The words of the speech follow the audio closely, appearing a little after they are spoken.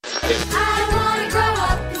I wanna grow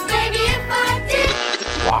up, 'cause maybe if I did.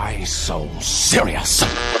 Why so serious?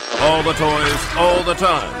 All the toys, all the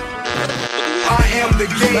time. I am the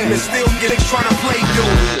game and still getting trying to play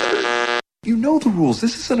you. You know the rules.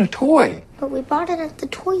 This isn't a toy. But we bought it at the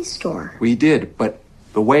toy store. We did, but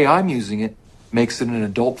the way I'm using it makes it an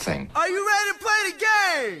adult thing. Are you ready to play the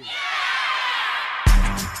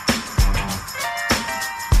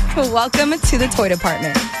game? Welcome to the Toy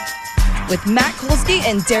Department with Matt Kolsky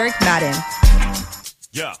and Derek Madden.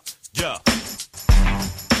 Yeah.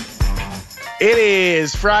 It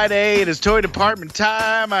is Friday. It is Toy Department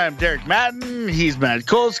time. I'm Derek Madden. He's Matt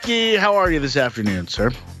Kolsky. How are you this afternoon,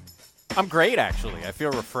 sir? I'm great, actually. I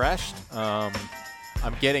feel refreshed. I'm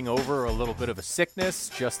getting over a little bit of a sickness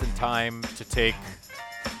just in time to take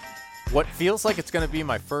what feels like it's going to be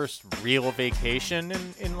my first real vacation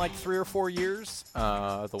in like 3 or 4 years.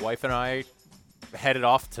 The wife and I headed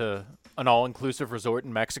off to an all-inclusive resort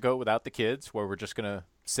in Mexico without the kids, where we're just going to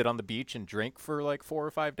sit on the beach and drink for like 4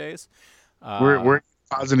 or 5 days. We're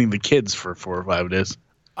positing the kids for 4 or 5 days.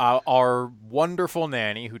 Our wonderful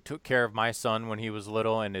nanny, who took care of my son when he was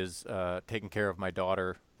little and is taking care of my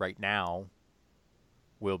daughter right now,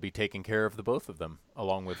 will be taking care of the both of them,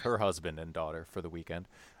 along with her husband and daughter for the weekend.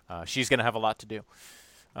 She's going to have a lot to do.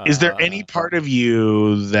 Is there any part of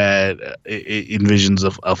you that envisions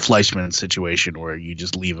a Fleischman situation where you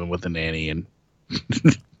just leave him with a nanny and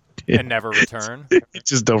never return?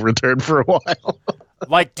 Just don't return for a while?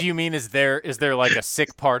 Like, do you mean is there like a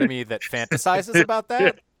sick part of me that fantasizes about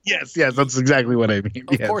that? Yes, that's exactly what I mean.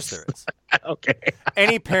 Of course there is. Okay.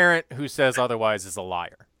 Any parent who says otherwise is a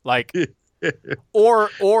liar. Like, or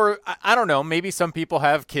I don't know, maybe some people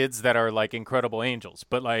have kids that are like incredible angels,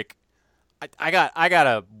 but like I got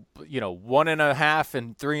a 1.5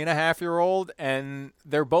 and 3.5 year old, and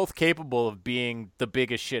they're both capable of being the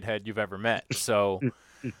biggest shithead you've ever met. So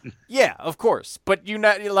yeah, of course. But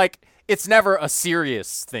it's never a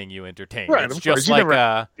serious thing you entertain. Right, it's of just course.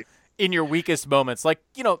 like in your weakest moments. Like,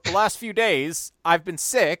 the last few days I've been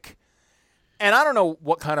sick, and I don't know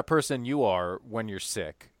what kind of person you are when you're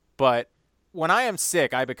sick, but when I am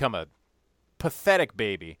sick, I become a pathetic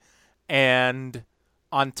baby. And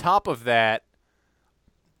on top of that,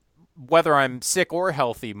 whether I'm sick or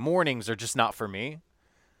healthy, mornings are just not for me.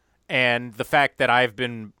 And the fact that I've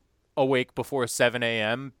been awake before 7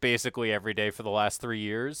 a.m. basically every day for the last 3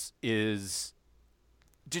 years is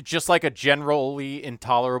just like a generally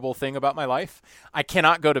intolerable thing about my life. I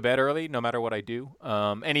cannot go to bed early no matter what I do.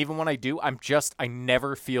 And even when I do, I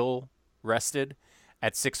never feel rested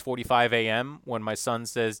at 6:45 a.m. when my son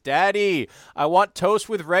says, "Daddy, I want toast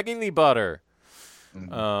with regular butter."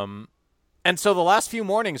 Mm-hmm. And so the last few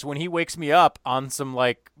mornings when he wakes me up on some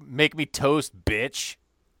like "make me toast, bitch,"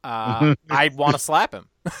 I want to slap him.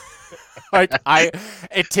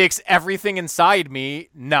 It takes everything inside me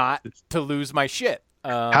not to lose my shit.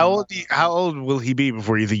 How old will he be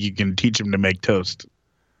before you think you can teach him to make toast?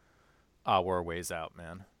 We're a ways out,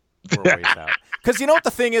 man. We're a ways out. Because you know what the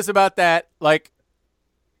thing is about that? Like,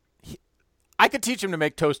 I could teach him to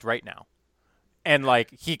make toast right now. And,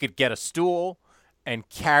 like, he could get a stool and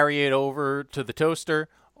carry it over to the toaster,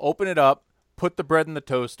 open it up, put the bread in the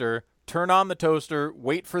toaster, turn on the toaster,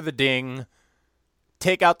 wait for the ding,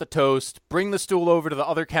 take out the toast, bring the stool over to the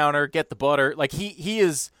other counter, get the butter. Like, he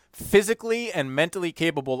is physically and mentally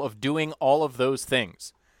capable of doing all of those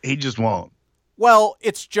things. He just won't. Well,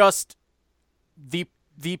 it's just the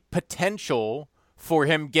potential for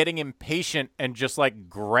him getting impatient and just like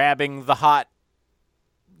grabbing the hot,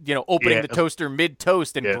 opening the toaster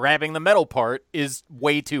mid-toast and grabbing the metal part is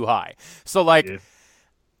way too high. So like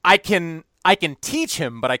I can teach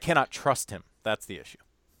him, but I cannot trust him. That's the issue.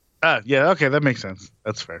 Okay, that makes sense.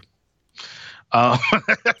 That's fair.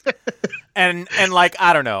 And like,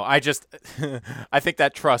 I don't know. I think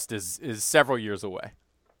that trust is several years away.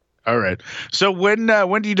 All right. So when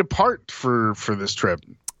do you depart for this trip?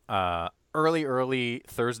 Early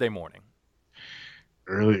Thursday morning.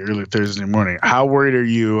 Early Thursday morning. How worried are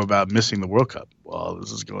you about missing the World Cup while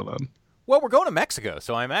this is going on? Well, we're going to Mexico,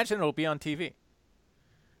 so I imagine it'll be on TV.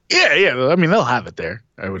 Yeah. I mean, they'll have it there,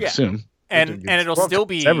 I would assume. And it'll still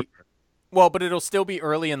be but it'll still be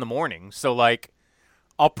early in the morning. So like,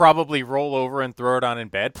 I'll probably roll over and throw it on in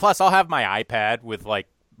bed. Plus, I'll have my iPad with like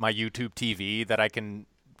my YouTube TV that I can,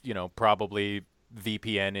 probably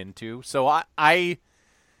VPN into. So I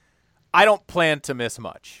don't plan to miss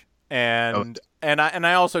much. And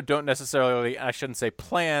I also don't necessarily, I shouldn't say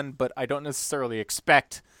plan, but I don't necessarily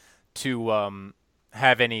expect to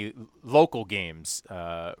have any local games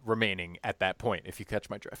remaining at that point, if you catch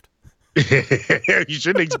my drift. You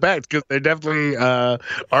shouldn't expect because there definitely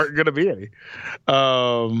aren't going to be any.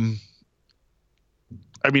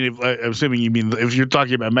 I mean, I'm assuming you mean if you're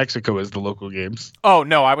talking about Mexico as the local games. Oh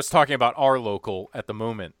no, I was talking about our local at the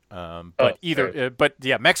moment. But but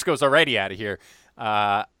yeah, Mexico's already out of here.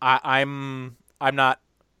 I'm not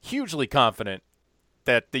hugely confident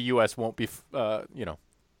that the U.S. won't be,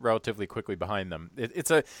 relatively quickly behind them.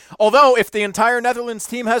 Although if the entire Netherlands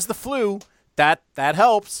team has the flu, that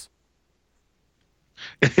helps.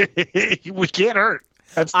 We can't hurt.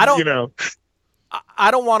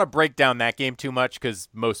 I don't want to break down that game too much because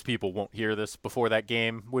most people won't hear this before that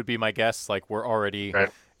game would be my guess. Like we're already,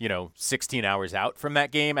 16 hours out from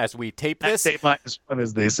that game as we tape this. That's -1,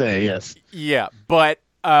 as they say, yes. Yeah, but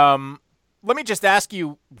let me just ask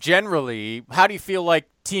you generally, how do you feel like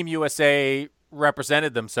Team USA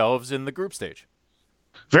represented themselves in the group stage?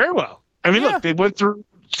 Very well. I mean, look, they went through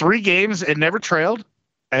 3 games and never trailed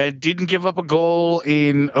and didn't give up a goal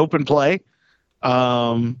in open play.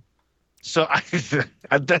 So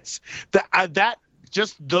that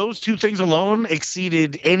just those 2 things alone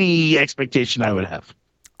exceeded any expectation I would have.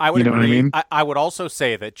 I would agree. What I mean? I would also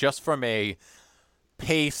say that just from a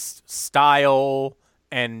pace, style,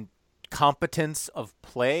 and competence of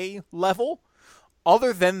play level,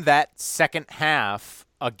 other than that second half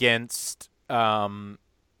against in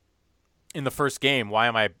the first game, why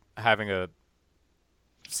am I having a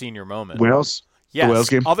senior moment? Wales? Yes. The Wales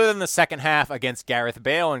game? Other than the second half against Gareth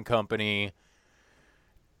Bale and company,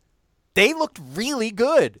 they looked really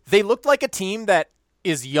good. They looked like a team that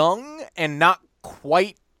is young and not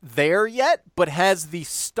quite there yet, but has the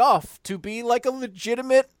stuff to be like a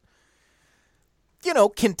legitimate,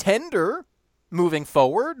 contender moving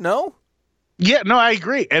forward. No? Yeah, no, I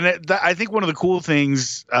agree. And I think one of the cool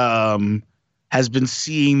things has been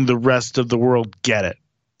seeing the rest of the world get it.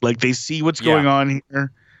 Like they see what's going on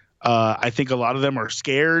here. I think a lot of them are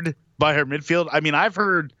scared by our midfield. I mean, I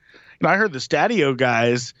heard the Stadio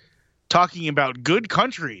guys talking about good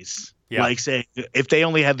countries, like saying if they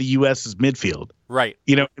only had the U.S. as midfield, right?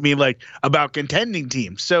 Like about contending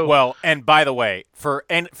teams. So well, and by the way, for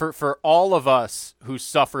all of us who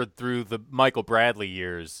suffered through the Michael Bradley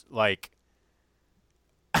years, like.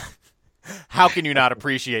 How can you not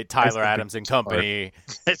appreciate Tyler Adams and company?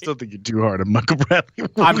 I still think you're too hard on Michael Bradley.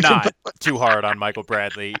 I'm not too hard on Michael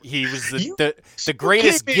Bradley. He was the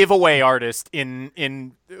greatest giveaway artist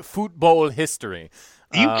in football history.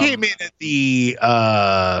 You came in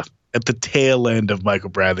at the tail end of Michael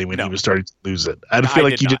Bradley when he was starting to lose it. I feel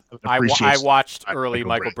like you didn't appreciate. I watched early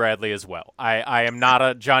Michael Bradley as well. I am not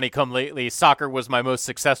a Johnny-come-lately. Soccer was my most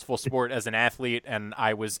successful sport as an athlete, and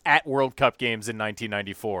I was at World Cup games in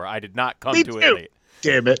 1994. I did not come to it late.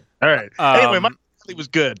 Damn it! All right. Anyway, Michael Bradley was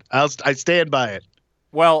good. I stand by it.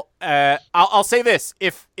 Well, I'll say this: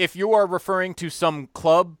 if you are referring to some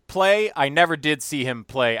club play, I never did see him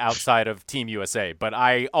play outside of Team USA, but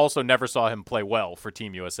I also never saw him play well for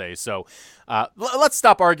Team USA. So let's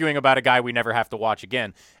stop arguing about a guy we never have to watch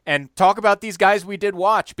again and talk about these guys we did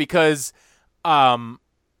watch because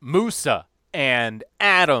Musa and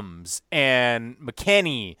Adams and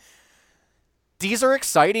McKennie, these are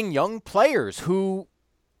exciting young players who.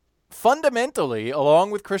 Fundamentally,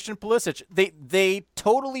 along with Christian Pulisic, they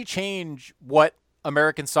totally change what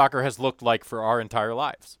American soccer has looked like for our entire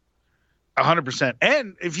lives. 100%.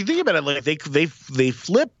 And if you think about it, like they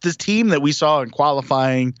flipped this team that we saw in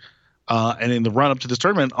qualifying and in the run up to this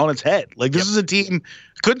tournament on its head. Like this is a team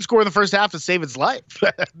couldn't score in the first half to save its life.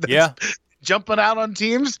 Jumping out on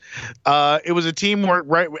teams. It was a team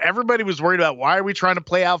where everybody was worried about why are we trying to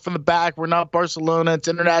play out from the back? We're not Barcelona. It's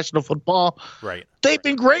international football. Right. They've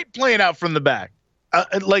been great playing out from the back.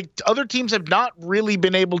 Like other teams have not really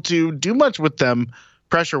been able to do much with them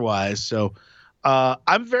pressure-wise. So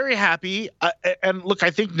I'm very happy. And look, I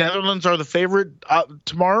think Netherlands are the favorite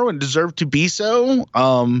tomorrow and deserve to be so.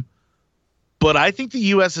 But I think the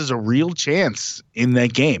U.S. has a real chance in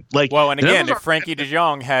that game. And again, if Frankie de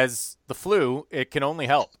Jong has the flu, it can only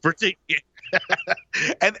help.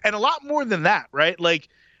 and a lot more than that, right? Like,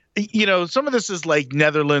 some of this is like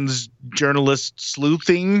Netherlands journalist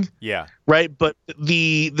sleuthing. Yeah. Right. But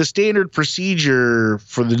the standard procedure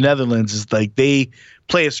for the Netherlands is like they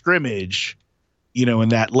play a scrimmage, in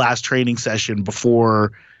that last training session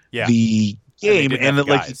before the game. And that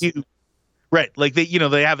like right. Like they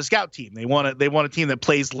have a scout team. They want a team that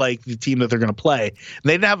plays like the team that they're going to play. And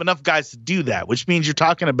they didn't have enough guys to do that, which means you're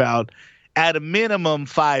talking about at a minimum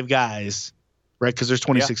 5 guys, right? Because there's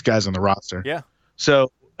 26 guys on the roster. Yeah.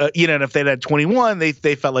 So, and if they'd had 21, they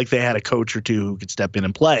felt like they had a coach or two who could step in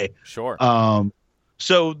and play. Sure.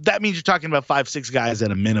 So that means you're talking about 5-6 guys at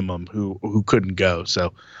a minimum who couldn't go.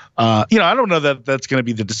 So, I don't know that that's going to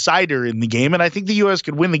be the decider in the game. And I think the U.S.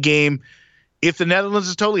 could win the game if the Netherlands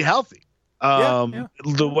is totally healthy.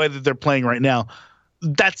 The way that they're playing right now.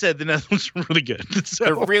 That said, the Netherlands are really good. So,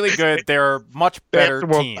 they're really good. They're a much better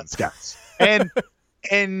team. Guys. And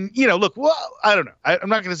look, well, I don't know. I'm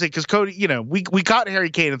not going to say because Cody, we caught Harry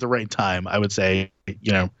Kane at the right time. I would say,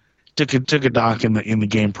 took a knock in the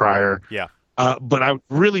game prior. Yeah. But I'm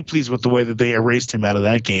really pleased with the way that they erased him out of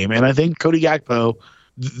that game. And I think Cody Gakpo,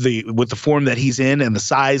 with the form that he's in and the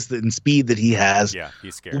size and speed that he has,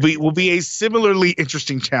 he's scary. Will be a similarly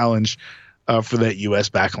interesting challenge for that U.S.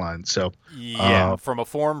 backline. So from a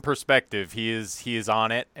form perspective, he is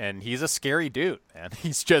on it, and he's a scary dude, man.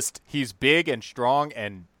 He's big and strong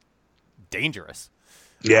and dangerous.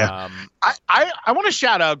 Yeah. I want to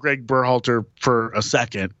shout out Greg Berhalter for a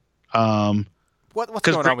second. What's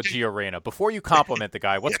going on with Gio Reyna? Before you compliment the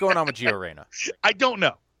guy, what's going on with Gio Reyna? I don't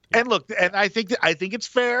know. Yeah. And look, and I think it's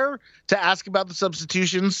fair to ask about the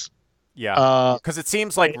substitutions. Yeah, because it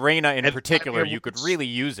seems like Reyna in particular, you could really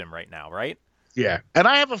use him right now, right? Yeah, and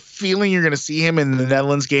I have a feeling you're going to see him in the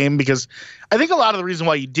Netherlands game because I think a lot of the reason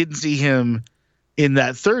why you didn't see him in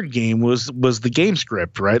that third game was the game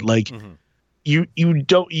script, right? Like you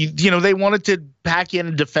they wanted to pack in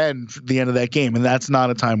and defend the end of that game, and that's not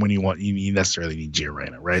a time when you necessarily need Gio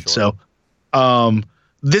Reyna, right? Sure. So,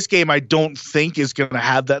 this game I don't think is going to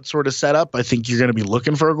have that sort of setup. I think you're going to be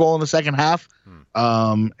looking for a goal in the second half.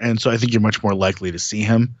 And so I think you're much more likely to see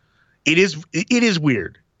him. It is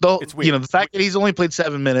weird. Though, it's weird. The fact that he's only played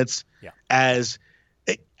 7 minutes as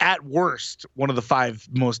at worst one of the 5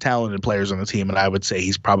 most talented players on the team, and I would say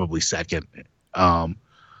he's probably second.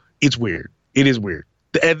 It's weird. It is weird.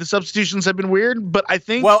 And the substitutions have been weird, but I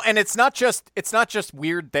think and it's not just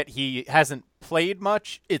weird that he hasn't played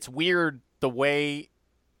much. It's weird the way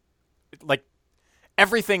like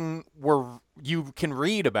everything you can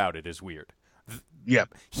read about it is weird. Yeah.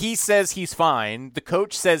 He says he's fine. The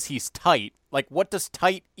coach says he's tight. Like, what does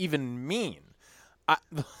tight even mean?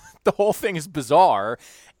 The whole thing is bizarre.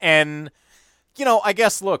 And, I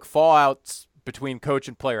guess, look, fallouts between coach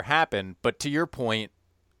and player happen. But to your point,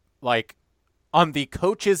 like, on the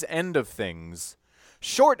coach's end of things,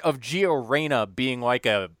 short of Gio Reyna being like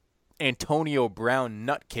a Antonio Brown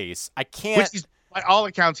nutcase, I can't. Which by all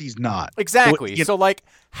accounts, he's not. Exactly. So,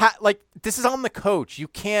 this is on the coach. You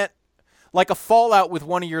can't. Like a fallout with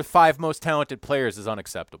one of your 5 most talented players is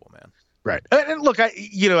unacceptable, man. Right. And look,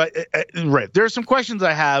 right. There are some questions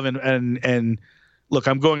I have, and look,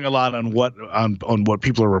 I'm going a lot on what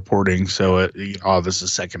people are reporting. So, this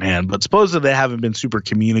is secondhand. But supposedly they haven't been super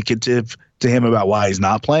communicative to him about why he's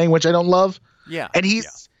not playing, which I don't love. Yeah. And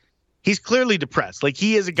he's clearly depressed. Like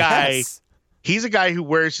he is a guy. Yes. He's a guy who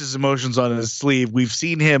wears his emotions on his sleeve. We've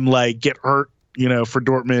seen him get hurt. For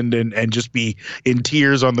Dortmund and just be in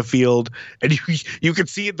tears on the field. And you can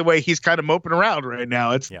see it the way he's kind of moping around right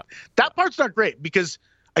now. That part's not great because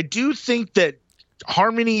I do think that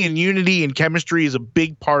harmony and unity and chemistry is a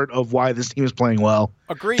big part of why this team is playing well.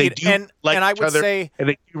 Agreed. They do and I would say, and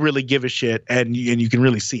they do really give a shit and you can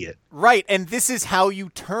really see it. Right. And this is how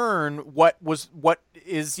you turn what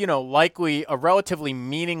is, likely a relatively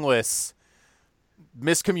meaningless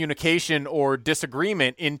miscommunication or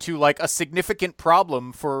disagreement into like a significant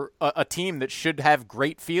problem for a team that should have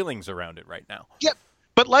great feelings around it right now. Yep.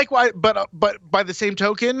 But likewise, but by the same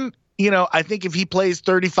token, I think if he plays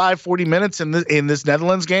 35, 40 minutes in this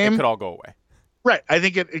Netherlands game, it could all go away. Right. I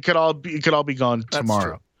think it could all be gone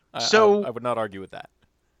tomorrow. So I would not argue with that.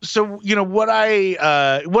 So, what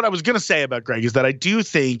I was going to say about Greg is that I do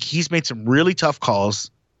think he's made some really tough calls.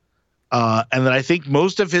 And that I think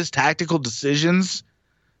most of his tactical decisions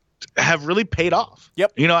have really paid off.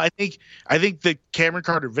 Yep. I think the Cameron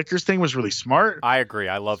Carter-Vickers thing was really smart. I agree.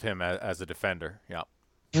 I love him as a defender. Yeah.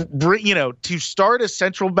 To start a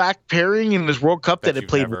central back pairing in this World Cup that had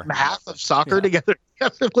played half of soccer together.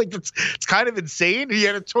 Like it's kind of insane.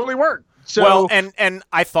 Yet it totally worked. So well, and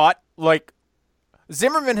I thought like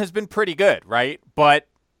Zimmerman has been pretty good, right? But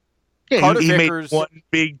he made one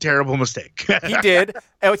big, terrible mistake. He did.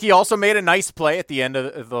 He also made a nice play at the end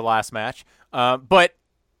of the last match. But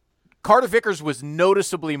Carter-Vickers was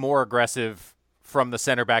noticeably more aggressive from the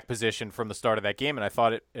center back position from the start of that game, and I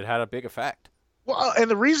thought it had a big effect. Well, and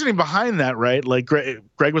the reasoning behind that, right? Like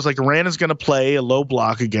Greg was like, Iran is going to play a low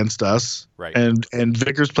block against us, right? And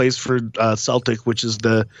Vickers plays for Celtic, which is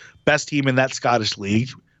the best team in that Scottish league,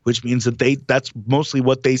 which means that that's mostly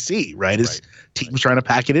what they see, right? Is teams trying to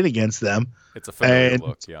pack it in against them. It's a familiar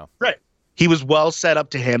look, yeah. Right. He was well set up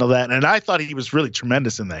to handle that, and I thought he was really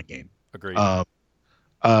tremendous in that game. Agreed.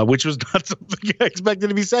 which was not something I expected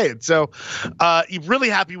to be saying. So really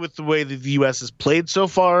happy with the way that the U.S. has played so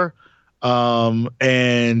far. I'm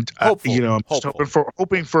just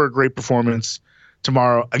hoping for a great performance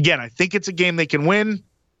tomorrow. Again, I think it's a game they can win.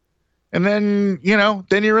 And then,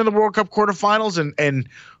 then you're in the World Cup quarterfinals and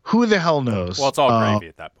who the hell knows? Well, it's all gravy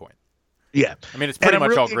at that point. Yeah. I mean, it's pretty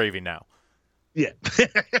much all gravy now. Yeah.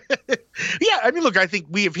 Yeah. I mean, look, I think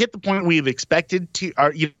we have hit the point we have expected to,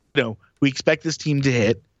 we expect this team to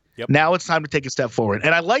hit. Yep. Now it's time to take a step forward.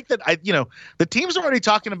 And I like that, the team's already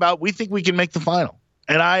talking about, we think we can make the final.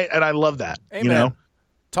 And I love that. Amen.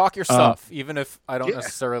 Talk your stuff, even if I don't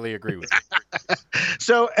necessarily agree with you.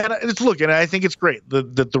 So, and I think it's great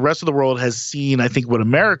that the rest of the world has seen, I think, what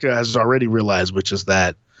America has already realized, which is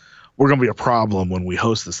that we're going to be a problem when we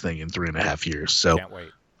host this thing in 3.5 years. So, can't wait.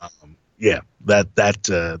 That's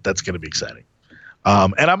going to be exciting.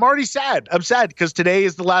 And I'm already sad. I'm sad because today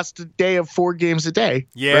is the last day of 4 games a day.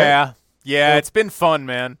 Yeah. Right? Yeah. It's been fun,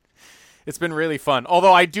 man. It's been really fun.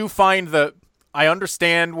 Although I do find I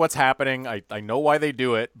understand what's happening. I know why they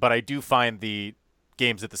do it, but I do find the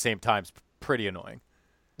games at the same time pretty annoying.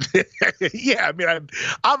 Yeah, I mean,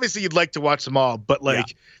 obviously you'd like to watch them all, but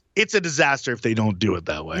it's a disaster if they don't do it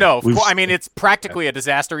that way. No, I mean, it's practically a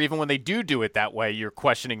disaster even when they do it that way. You're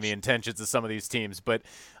questioning the intentions of some of these teams, but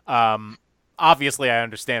obviously I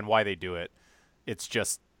understand why they do it. It's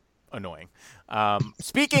just annoying.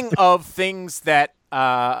 Speaking of things that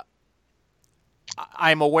I'm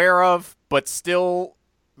aware of, but still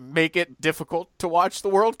make it difficult to watch the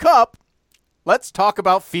World Cup, let's talk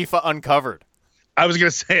about FIFA Uncovered. I was going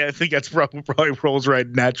to say, I think that's probably rolls right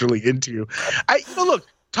naturally into you.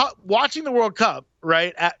 Watching the World Cup,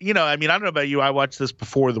 right? I mean, I don't know about you. I watched this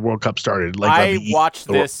before the World Cup started. I watched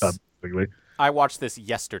this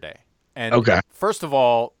yesterday. And first of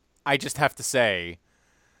all, I just have to say,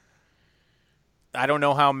 I don't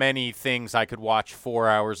know how many things I could watch 4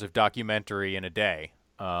 hours of documentary in a day.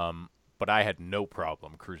 But I had no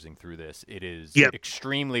problem cruising through this. It is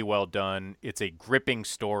extremely well done. It's a gripping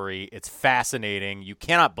story. It's fascinating. You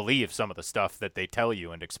cannot believe some of the stuff that they tell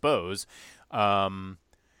you and expose. And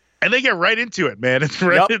they get right into it, man.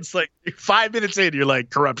 It's like 5 minutes in, you're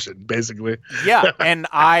like corruption, basically. Yeah, and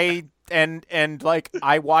I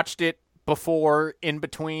watched it before, in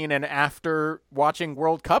between, and after watching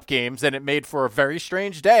World Cup games, and it made for a very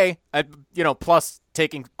strange day. Plus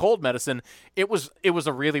taking cold medicine, it was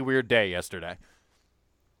a really weird day yesterday.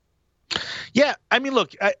 Yeah, I mean,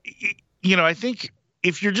 look, I think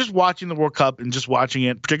if you're just watching the World Cup and just watching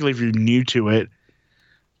it, particularly if you're new to it,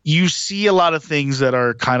 you see a lot of things that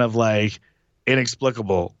are kind of like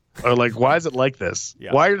inexplicable. Or like, why is it like this?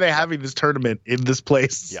 Yeah. Why are they having this tournament in this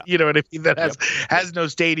place? Yeah. You know what I mean? That has no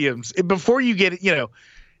stadiums. Before you get,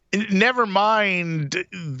 never mind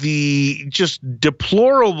the just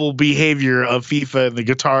deplorable behavior of FIFA and the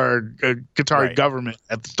Qatari government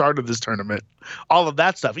at the start of this tournament. All of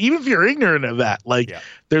that stuff. Even if you're ignorant of that,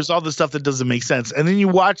 there's all the stuff that doesn't make sense. And then you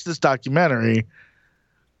watch this documentary,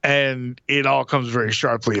 and it all comes very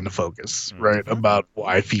sharply into focus, right? About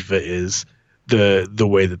why FIFA is the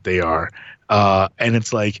way that they are. And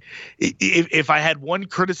it's like, if I had one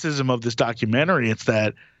criticism of this documentary, it's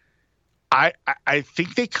that I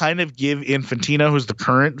think they kind of give Infantino, who's the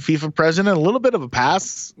current FIFA president, a little bit of a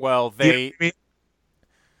pass. Well, and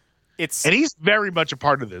he's very much a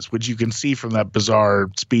part of this, which you can see from that bizarre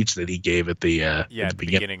speech that he gave at the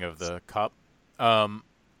beginning of the Cup.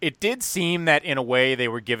 It did seem that in a way they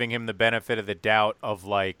were giving him the benefit of the doubt of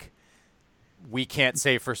we can't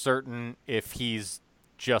say for certain if he's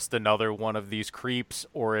just another one of these creeps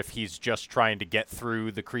or if he's just trying to get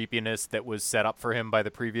through the creepiness that was set up for him by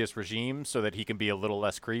the previous regime so that he can be a little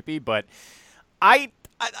less creepy. But I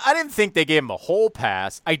didn't think they gave him a whole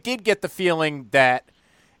pass. I did get the feeling that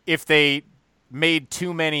if they made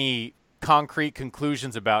too many concrete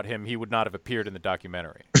conclusions about him, he would not have appeared in the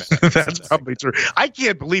documentary. That's probably true. I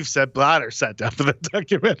can't believe Sepp Blatter sat down for the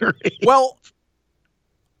documentary. Well,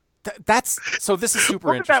 so this is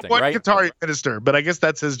super interesting, that one right? Qatari minister, but I guess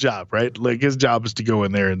that's his job, right? Like his job is to go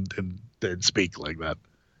in there and speak like that.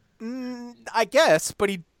 I guess,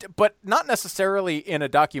 but not necessarily in a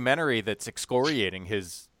documentary that's excoriating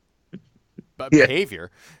his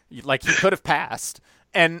behavior. Like he could have passed.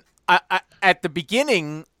 And I at the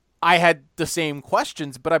beginning, I had the same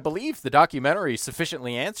questions, but I believe the documentary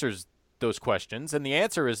sufficiently answers those questions, and the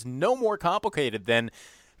answer is no more complicated than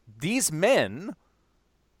these men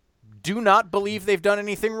do not believe they've done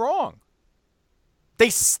anything wrong. They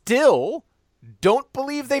still don't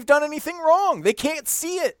believe they've done anything wrong. They can't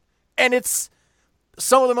see it. And it's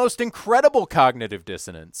some of the most incredible cognitive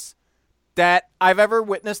dissonance that I've ever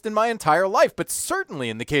witnessed in my entire life, but certainly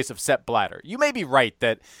in the case of Sepp Blatter. You may be right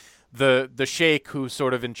that the sheikh who's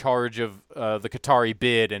sort of in charge of the Qatari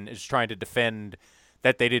bid and is trying to defend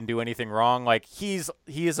that they didn't do anything wrong, like he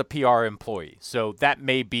is a PR employee. So that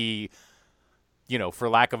may be, for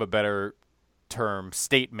lack of a better term,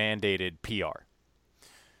 state-mandated PR.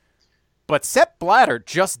 But Sepp Blatter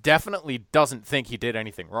just definitely doesn't think he did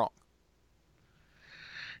anything wrong.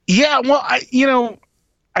 Yeah, well, I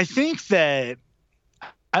think that,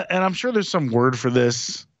 and I'm sure there's some word for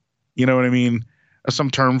this, you know what I mean, some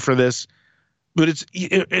term for this, but it's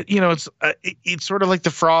sort of like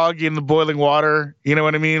the frog in the boiling water, you know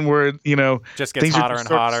what I mean, where just gets hotter and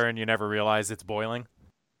hotter, and you never realize it's boiling.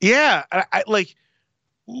 Yeah, I like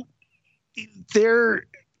there.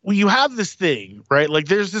 Well, you have this thing, right? Like,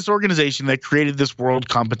 there's this organization that created this world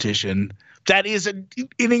competition that is an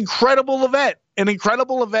incredible event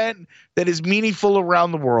that is meaningful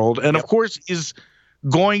around the world, and of course is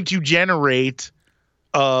going to generate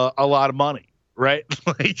a lot of money, right?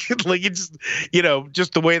 like it's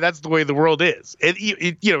just that's the way the world is.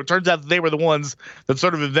 It turns out that they were the ones that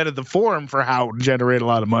sort of invented the form for how to generate a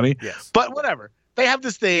lot of money. Yes. But whatever, they have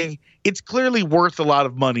this thing. It's clearly worth a lot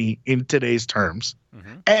of money in today's terms.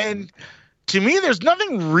 Mm-hmm. And to me, there's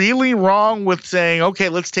nothing really wrong with saying, okay,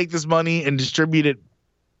 let's take this money and distribute it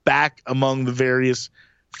back among the various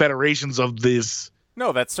federations of this.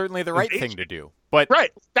 No, that's certainly the right thing to do. But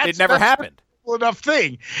right. It never happened. Enough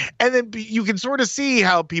thing. And then you can sort of see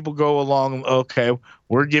how people go along. Okay,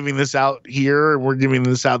 we're giving this out here, and we're giving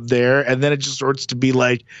this out there. And then it just starts to be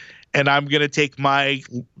like, and I'm going to take my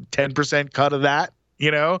 10% cut of that.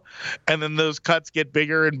 And then those cuts get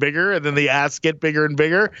bigger and bigger, and then the asks get bigger and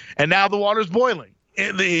bigger, and now the water's boiling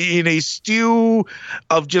in a stew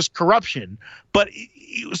of just corruption. But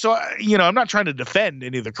so, I'm not trying to defend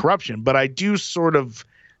any of the corruption, but I do sort of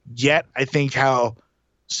get, I think, how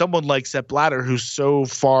someone like Sepp Blatter, who's so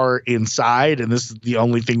far inside, and this is the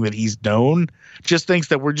only thing that he's known, just thinks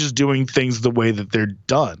that we're just doing things the way that they're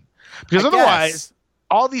done. Because otherwise,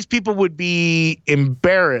 all these people would be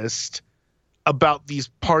embarrassed about these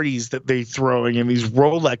parties that they're throwing and these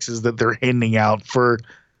Rolexes that they're handing out for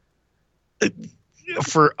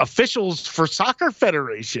officials for soccer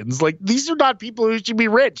federations. Like, these are not people who should be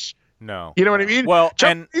rich. No. You know what I mean? Well,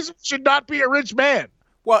 and should not be a rich man.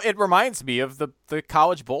 Well, it reminds me of the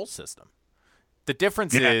college bowl system. The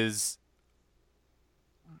difference is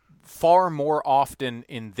far more often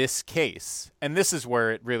in this case, and this is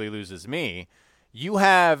where it really loses me, you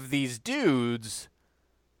have these dudes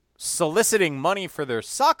soliciting money for their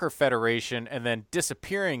soccer federation and then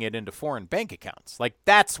disappearing it into foreign bank accounts. Like,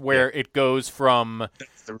 that's where it goes from,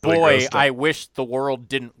 boy, I wish the world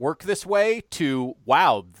didn't work this way, to,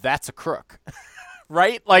 wow, that's a crook.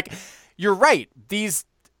 Right? Like, you're right. These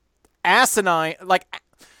asinine, like,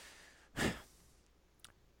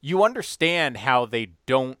 you understand how they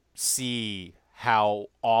don't see how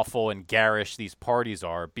awful and garish these parties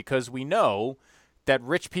are, because we know that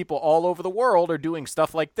rich people all over the world are doing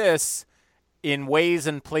stuff like this in ways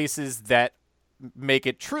and places that make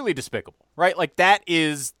it truly despicable, right? Like, that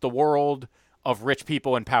is the world of rich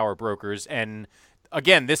people and power brokers. And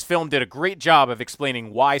again, this film did a great job of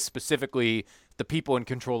explaining why specifically the people in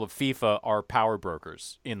control of FIFA are power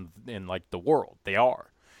brokers in like the world. They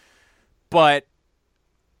are. But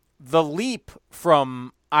the leap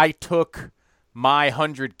from I took my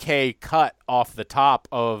 100K cut off the top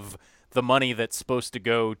of the money that's supposed to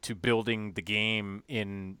go to building the game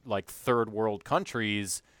in like third world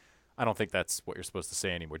countries, I don't think that's what you're supposed to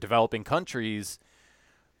say anymore. Developing countries,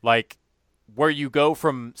 like, where you go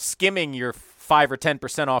from skimming your 5 or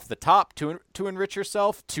 10% off the top to enrich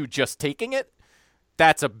yourself to just taking it,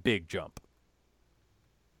 that's a big jump.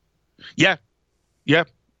 Yeah,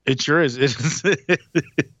 it sure is.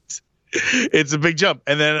 It's a big jump,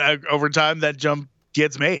 and then over time that jump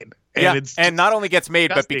gets made. And not only gets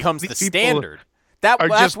made, but becomes the standard.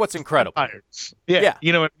 That's what's incredible. Vampires. Yeah,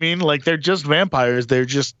 you know what I mean? Like, they're just vampires. They're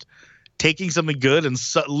just taking something good and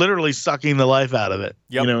literally sucking the life out of it.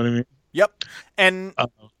 Yep. You know what I mean? Yep. And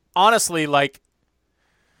honestly, like,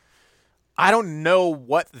 I don't know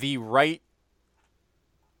what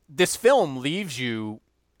this film leaves you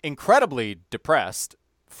incredibly depressed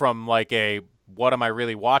from like a what am I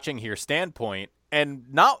really watching here standpoint, and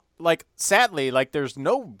not like, sadly, like, there's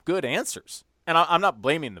no good answers. And I'm not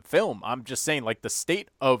blaming the film. I'm just saying, like, the state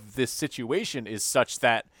of this situation is such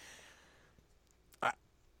that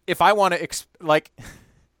if I want to,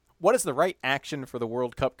 what is the right action for the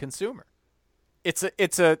World Cup consumer? It's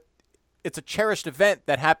a cherished event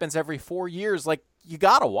that happens every 4 years. Like, you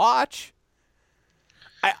gotta watch.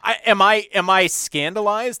 Am I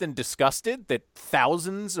scandalized and disgusted that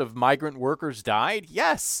thousands of migrant workers died?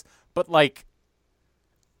 Yes, but like,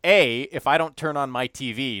 A, if I don't turn on my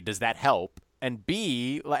TV, does that help? And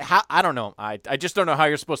B, like, I don't know. I just don't know how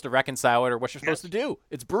you're supposed to reconcile it or what you're supposed to do.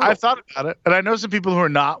 It's brutal. I thought about it, and I know some people who are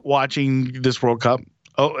not watching this World Cup.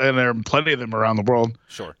 Oh, and there are plenty of them around the world.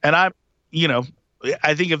 Sure. And I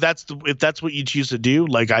think if that's what you choose to do,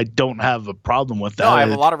 like, I don't have a problem with that. No, I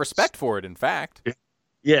have a lot of respect for it. In fact.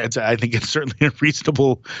 Yeah, I think it's certainly a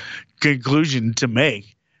reasonable conclusion to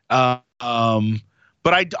make. But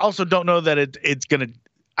I also don't know that it's going to.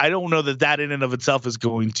 I don't know that in and of itself is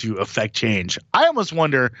going to affect change. I almost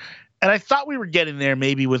wonder, and I thought we were getting there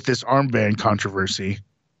maybe with this armband controversy.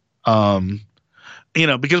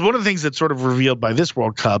 Because one of the things that's sort of revealed by this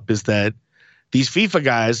World Cup is that these FIFA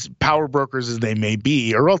guys, power brokers as they may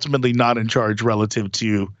be, are ultimately not in charge relative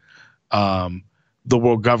to the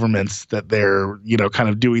world governments that they're, kind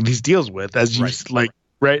of doing these deals with, as you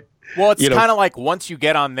right? Well, it's kind of like once you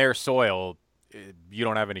get on their soil, you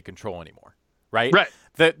don't have any control anymore, right? Right.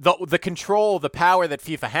 The control, the power that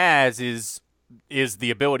FIFA has is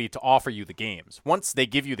the ability to offer you the games. Once they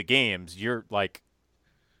give you the games, you're like,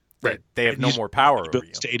 right. They have no more power over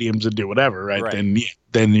you. Stadiums and do whatever, right?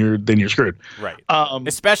 Then you're screwed. Right.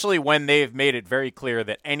 Especially when they've made it very clear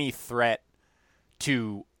that any threat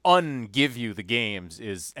to ungive you the games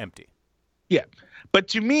is empty. Yeah. But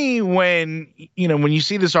to me, when you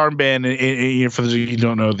see this armband, and for those of you who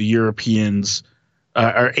don't know, the Europeans,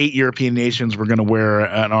 or 8 European nations were going to wear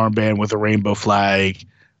an armband with a rainbow flag.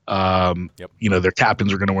 Their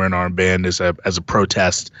captains were going to wear an armband as a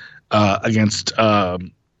protest against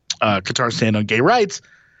Qatar's stand on gay rights.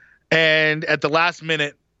 And at the last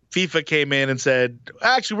minute, FIFA came in and said,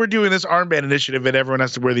 actually, we're doing this armband initiative and everyone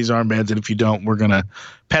has to wear these armbands. And if you don't, we're going to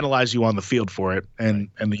penalize you on the field for it. And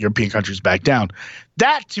the European countries back down.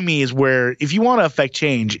 That to me is where, if you want to affect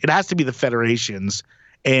change, it has to be the federations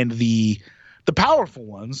and the powerful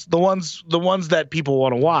ones, the ones that people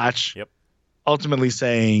want to watch. Yep. Ultimately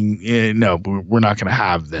saying, no, we're not going to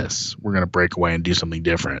have this. We're going to break away and do something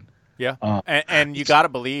different. Yeah. And you got to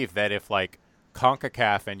believe that if like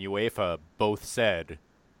CONCACAF and UEFA both said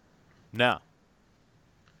no,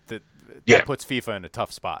 that puts FIFA in a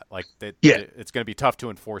tough spot. Like it's going to be tough to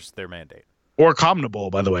enforce their mandate. Or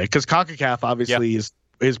CONMEBOL, by the way, because CONCACAF obviously is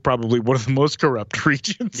probably one of the most corrupt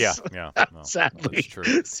regions. Yeah. No, sadly. That's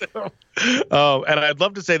true. So, and I'd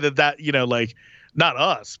love to say that not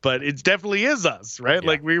us, but it definitely is us, right? Yeah.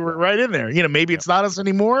 Like we were right in there. Maybe it's not us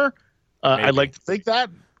anymore. I'd like to think that.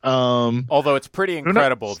 Although it's pretty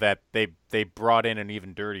incredible that they brought in an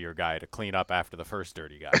even dirtier guy to clean up after the first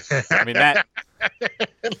dirty guy. I mean, that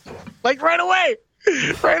like right away.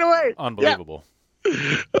 Unbelievable.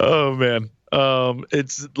 Yeah. Oh man.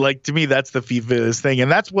 It's like, to me, that's the FIFA thing.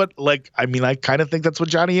 And that's what, I kind of think that's what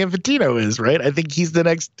Johnny Infantino is, right? I think he's the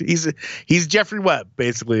next, he's Jeffrey Webb,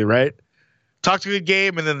 basically, right? Talks a good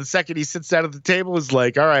game, and then the second he sits down at the table is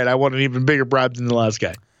like, all right, I want an even bigger bribe than the last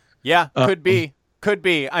guy. Yeah, could be.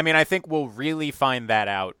 I mean, I think we'll really find that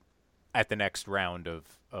out at the next round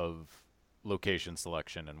of location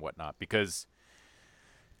selection and whatnot, because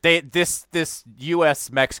this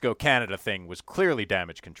U.S., Mexico, Canada thing was clearly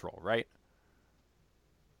damage control, right?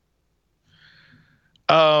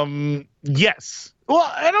 Yes.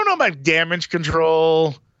 Well, I don't know about damage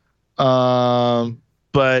control.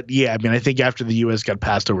 But yeah, I mean, I think after the U.S. got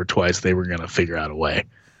passed over twice, they were going to figure out a way.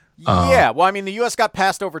 Yeah, well, I mean, the U.S. got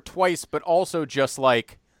passed over twice, but also just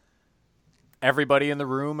like everybody in the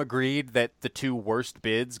room agreed that the 2 worst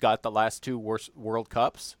bids got the last 2 worst World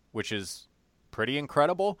Cups, which is pretty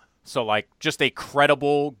incredible. So like just a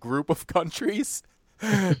credible group of countries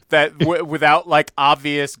that without like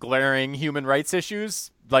obvious glaring human rights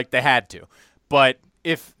issues, like they had to. But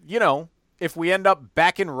if we end up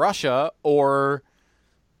back in Russia or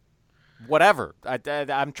whatever,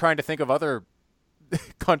 I'm trying to think of other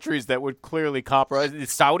countries that would clearly compromise.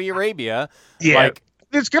 Saudi Arabia. Yeah,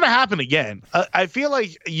 it's going to happen again. I feel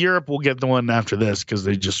like Europe will get the one after this because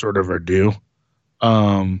they just sort of are due.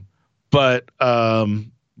 But I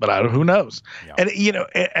don't. Who knows? Yeah. And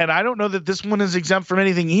and I don't know that this one is exempt from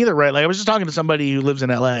anything either, right? Like I was just talking to somebody who lives in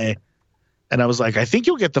LA, and I was like, I think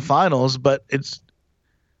you'll get the finals, but it's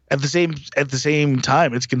at the same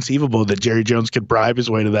time, it's conceivable that Jerry Jones could bribe his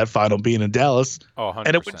way to that final being in Dallas. Oh, 100%.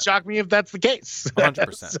 And it wouldn't shock me if that's the case.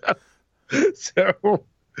 100%. So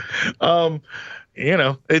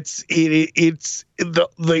it's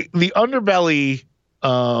the underbelly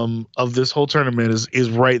of this whole tournament is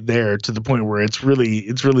right there to the point where it's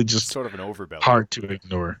really just sort of an overbelly, hard to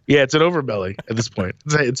ignore. Yeah, it's an overbelly at this point.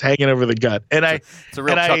 It's hanging over the gut, and it's a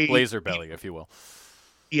real Chuck Blazer belly, if you will.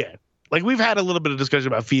 Yeah. Like, we've had a little bit of discussion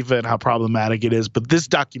about FIFA and how problematic it is, but this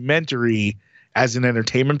documentary as an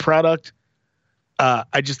entertainment product,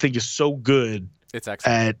 I just think is so good. It's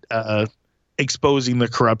excellent at exposing the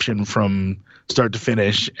corruption from start to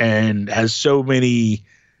finish, and has so many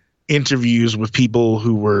interviews with people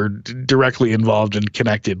who were directly involved and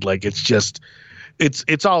connected. Like,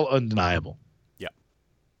 it's all undeniable.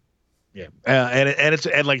 Yeah.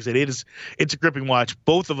 And like I said, it's a gripping watch.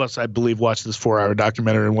 Both of us, I believe, watched this 4-hour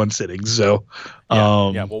documentary in one sitting. So,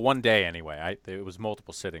 yeah. Well, one day anyway. It was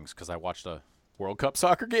multiple sittings because I watched a World Cup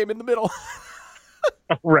soccer game in the middle.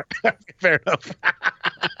 Right. Fair enough.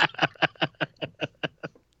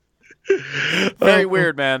 Very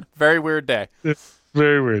weird, man. Very weird day.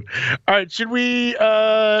 Very weird. All right, should we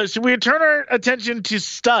turn our attention to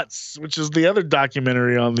Stutz, which is the other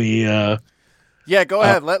documentary on the Yeah, go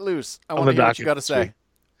ahead. Let loose. I want to hear what you got to say.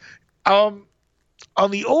 On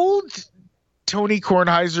the old Tony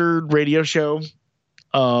Kornheiser radio show,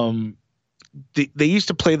 they used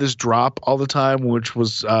to play this drop all the time, which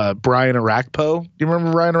was Brian Arakpo. Do you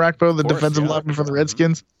remember Brian Arakpo, the defensive lineman for the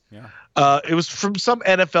Redskins? Yeah. It was from some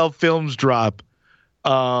NFL Films drop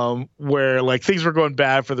where, like, things were going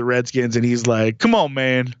bad for the Redskins, and he's like, "Come on,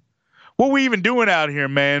 man. What we even doing out here,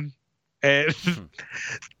 man?" And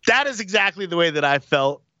that is exactly the way that I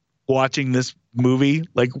felt watching this movie.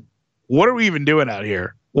 Like, what are we even doing out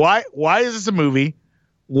here? Why is this a movie?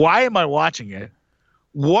 Why am I watching it?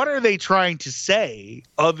 What are they trying to say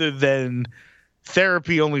other than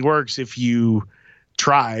therapy only works if you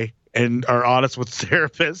try and are honest with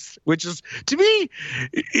therapists, which is, to me,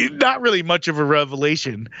 not really much of a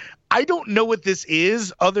revelation. I don't know what this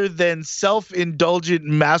is other than self-indulgent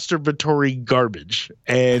masturbatory garbage.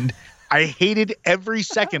 And I hated every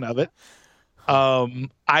second of it.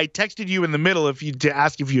 I texted you in the middle to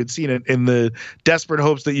ask if you had seen it, in the desperate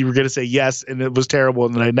hopes that you were going to say yes, and it was terrible,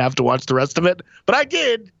 and then I didn't have to watch the rest of it. But I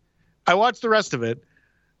did. I watched the rest of it.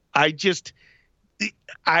 I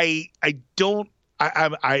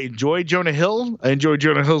enjoy Jonah Hill. I enjoy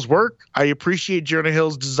Jonah Hill's work. I appreciate Jonah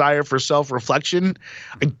Hill's desire for self-reflection.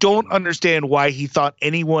 I don't understand why he thought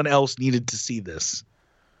anyone else needed to see this.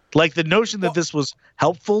 Like, the notion that this was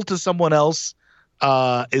helpful to someone else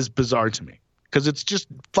is bizarre to me, because it's just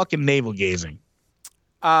fucking navel gazing.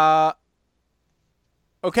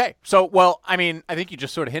 Okay. So, well, I mean, I think you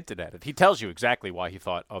just sort of hinted at it. He tells you exactly why he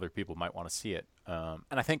thought other people might want to see it. And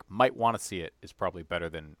I think might want to see it is probably better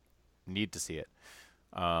than need to see it.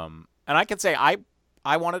 And I can say I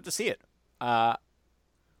wanted to see it. The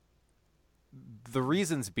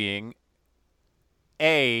reasons being,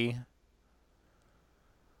 I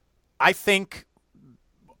think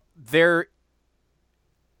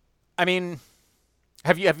I mean,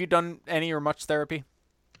 have you done any or much therapy?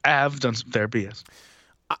 I have done some therapy, yes.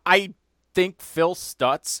 I think Phil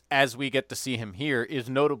Stutz, as we get to see him here, is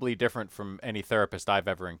notably different from any therapist I've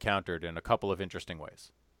ever encountered in a couple of interesting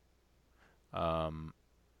ways.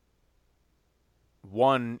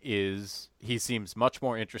 One is he seems much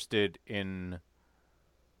more interested in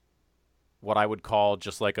what I would call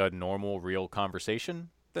just like a normal, real conversation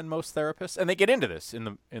than most therapists, and they get into this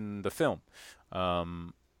in the film.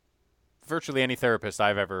 Virtually any therapist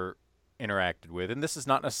I've ever interacted with, and this is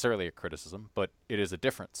not necessarily a criticism, but it is a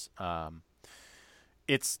difference.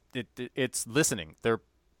 It's listening. They're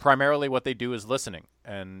primarily what they do is listening,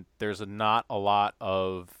 and there's not a lot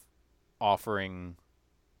of offering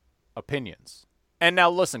opinions. And now,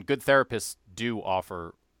 listen, good therapists do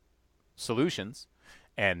offer solutions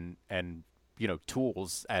and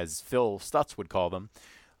tools, as Phil Stutz would call them.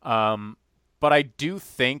 But I do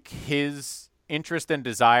think his interest and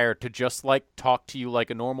desire to just like talk to you like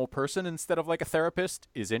a normal person instead of like a therapist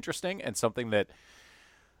is interesting, and something that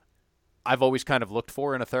I've always kind of looked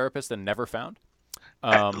for in a therapist and never found.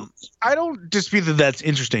 I don't dispute that that's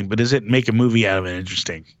interesting, but does it make a movie out of it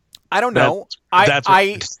interesting? I don't know.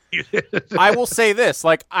 I will say this,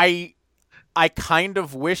 like I kind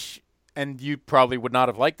of wish, and you probably would not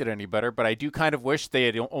have liked it any better, but I do kind of wish they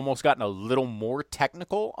had almost gotten a little more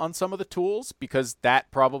technical on some of the tools, because that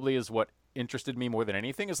probably is what interested me more than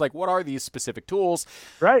anything, is like, what are these specific tools?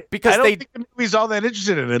 Right. Because I don't think the movie's all that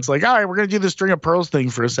interested in it. It's like, all right, we're going to do the string of pearls thing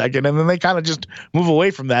for a second, and then they kind of just move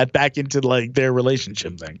away from that back into like their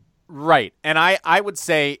relationship thing. Right. And I would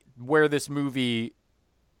say where this movie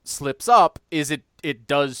slips up is it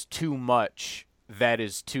does too much that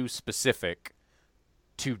is too specific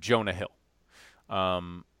to Jonah Hill.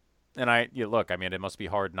 And look, I mean, it must be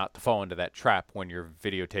hard not to fall into that trap when you're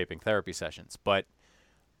videotaping therapy sessions, but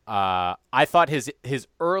I thought his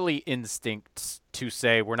early instincts to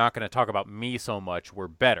say, we're not going to talk about me so much, were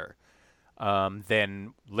better.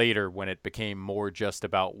 than later when it became more just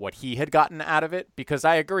about what he had gotten out of it. Because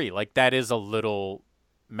I agree, like, that is a little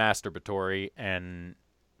masturbatory and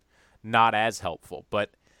not as helpful.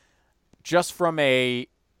 But just from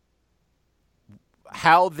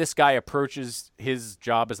how this guy approaches his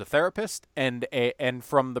job as a therapist and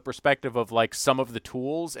from the perspective of, like, some of the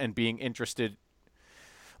tools and being interested,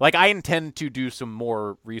 like, I intend to do some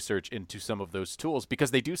more research into some of those tools because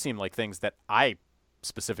they do seem like things that I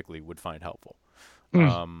specifically would find helpful.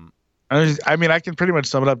 I mean, I can pretty much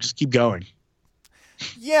sum it up. Just keep going.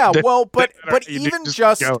 Yeah, well, but even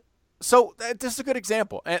just go. so this is a good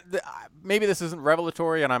example. And maybe this isn't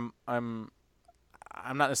revelatory, and I'm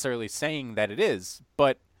not necessarily saying that it is,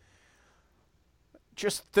 but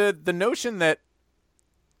just the notion that,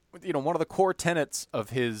 you know, one of the core tenets of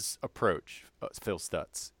his approach, Phil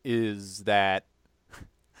Stutz, is that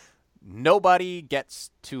nobody gets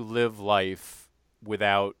to live life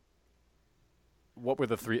without, what were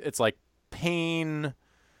the three? It's like pain.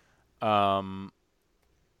 I'm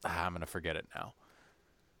going to forget it now.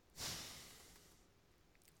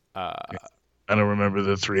 I don't remember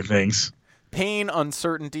the three things. Pain,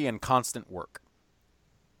 uncertainty, and constant work.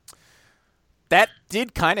 That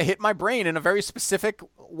did kind of hit my brain in a very specific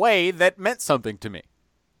way that meant something to me.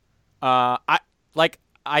 I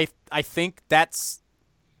think that's.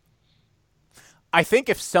 I think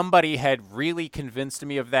if somebody had really convinced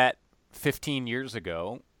me of that 15 years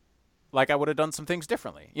ago, like, I would have done some things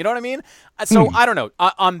differently. You know what I mean? So I don't know.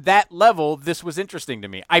 On that level, this was interesting to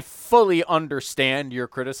me. I fully understand your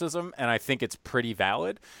criticism, and I think it's pretty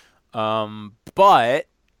valid. But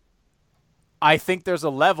I think there's a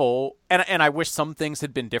level, and I wish some things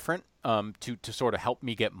had been different to sort of help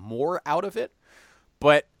me get more out of it.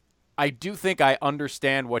 But I do think I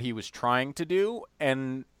understand what he was trying to do,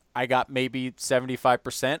 and I got maybe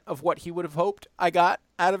 75% of what he would have hoped I got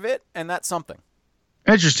out of it, and that's something.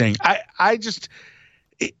 Interesting. I just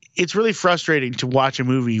it's really frustrating to watch a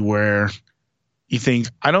movie where you think,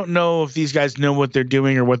 I don't know if these guys know what they're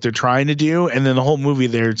doing or what they're trying to do, and then the whole movie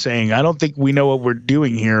they're saying, I don't think we know what we're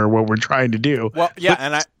doing here or what we're trying to do. Well,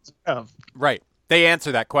 yeah, right. They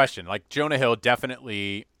answer that question. Like, Jonah Hill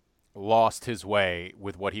definitely lost his way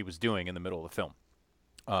with what he was doing in the middle of the film.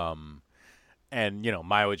 And, you know,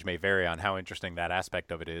 mileage may vary on how interesting that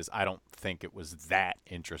aspect of it is. I don't think it was that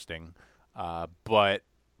interesting. But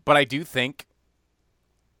I do think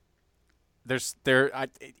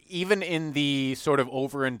even in the sort of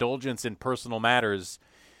overindulgence in personal matters,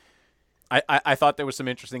 I thought there was some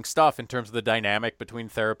interesting stuff in terms of the dynamic between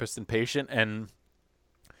therapist and patient, and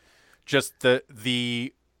just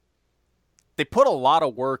they put a lot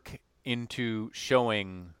of work into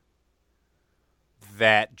showing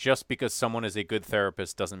that just because someone is a good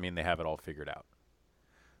therapist doesn't mean they have it all figured out.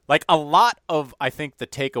 Like, a lot of, I think, the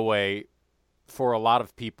takeaway for a lot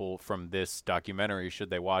of people from this documentary, should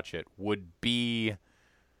they watch it, would be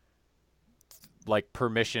like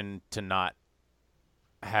permission to not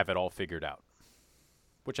have it all figured out,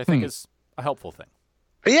 which I think is a helpful thing.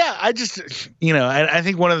 Yeah, I just, you know, I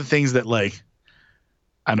think one of the things that, like,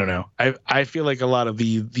 I don't know, I feel like a lot of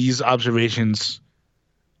these observations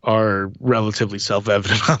are relatively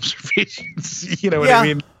self-evident observations. You know what I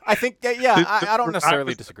mean? I think, I don't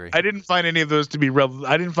necessarily disagree. I didn't find any of those to be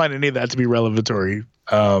I didn't find any of that to be revelatory.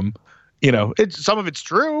 You know, some of it's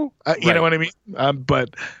true. You know what I mean?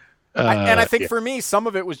 But I think for me, some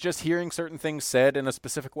of it was just hearing certain things said in a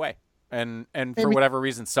specific way, and for whatever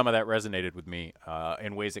reason, some of that resonated with me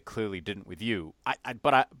in ways it clearly didn't with you.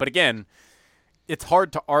 But again, it's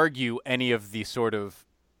hard to argue any of the sort of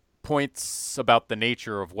points about the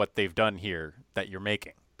nature of what they've done here that you're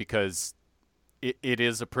making, because it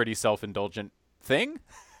is a pretty self-indulgent thing,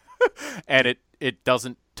 and it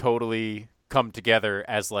doesn't totally come together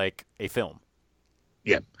as like a film.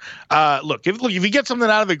 Yeah. Look, if you get something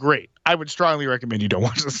out of it, great. I would strongly recommend you don't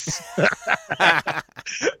watch this.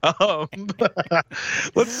 I'll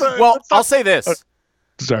say this.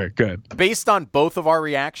 Sorry, go ahead. Based on both of our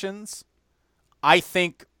reactions, I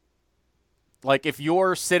think, like, if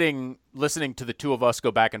you're sitting listening to the two of us go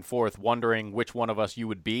back and forth wondering which one of us you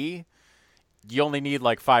would be, you only need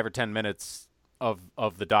like 5 or 10 minutes of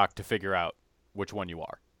the doc to figure out which one you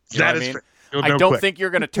are. You know what I mean? I don't think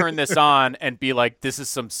you're going to turn this on and be like, this is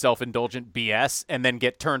some self-indulgent BS, and then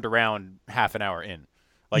get turned around half an hour in.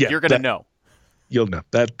 Like, you're going to know. You'll know.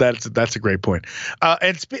 That's a great point.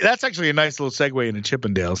 And that's actually a nice little segue into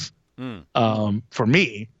Chippendales for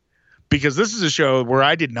me, because this is a show where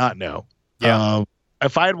I did not know. Yeah.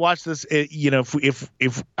 If I had watched this,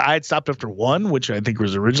 if I had stopped after one, which I think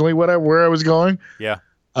was originally where I was going,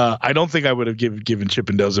 I don't think I would have given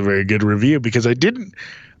Chippendales a very good review because I didn't.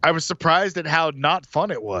 I was surprised at how not fun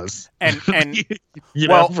it was. And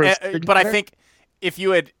but I think if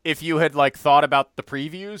you had like thought about the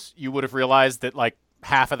previews, you would have realized that like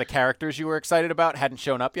half of the characters you were excited about hadn't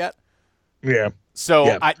shown up yet. Yeah.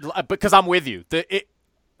 So because I'm with you.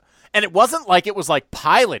 And it wasn't like it was like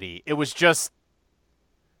pilot-y. It was just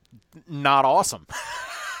not awesome.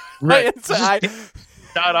 Right.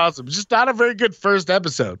 Not awesome. Just not a very good first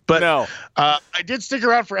episode. But no. I did stick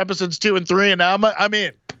around for episodes 2 and 3, and now I'm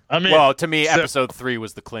in. Well, to me, episode 3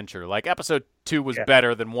 was the clincher. Like, episode 2 was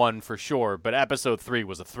better than 1 for sure, but episode 3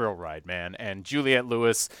 was a thrill ride, man. And Juliette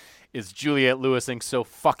Lewis is Juliette Lewising so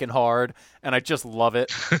fucking hard, and I just love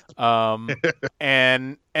it.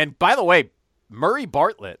 And by the way, Murray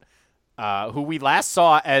Bartlett, who we last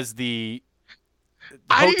saw as the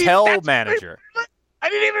hotel manager. I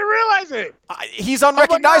didn't even realize it. He's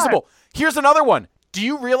unrecognizable. Here's another one. Do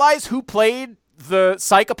you realize who played the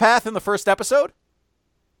psychopath in the first episode?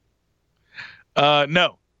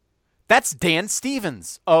 No. That's Dan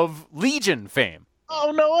Stevens of Legion fame.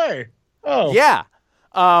 Oh, no way. Oh. Yeah.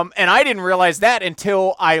 And I didn't realize that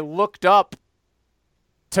until I looked up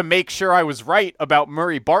to make sure I was right about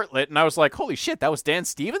Murray Bartlett, and I was like, holy shit, that was Dan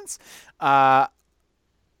Stevens?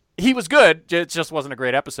 He was good. It just wasn't a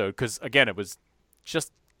great episode because, again, it was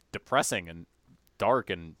just depressing and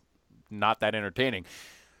dark and not that entertaining.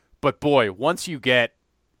 But boy, once you get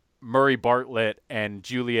Murray Bartlett and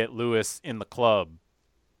Juliette Lewis in the club,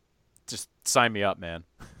 just sign me up, man.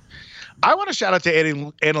 I want to shout out to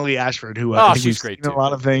Annalee Ashford, who she's great too. A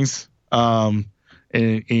lot of things,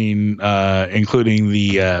 including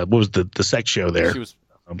the what was the sex show there? She was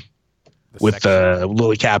with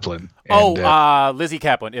Lily Kaplan. Lizzie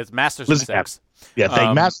Kaplan is Masters of Sex. Kaplan.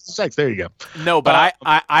 Yeah, Masters of Sex. There you go. No, but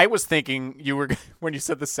I was thinking you were when you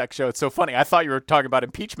said the sex show. It's so funny. I thought you were talking about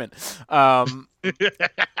impeachment,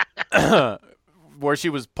 where she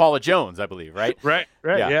was Paula Jones, I believe, right? Right.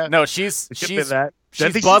 Yeah. No, she's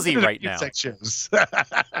buzzy right now. Sex shows.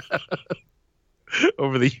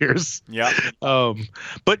 Over the years. Yeah.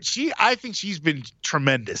 But I think she's been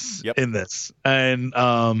tremendous in this. And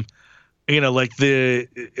like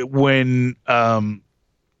when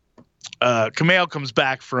Kumail comes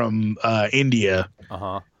back from India,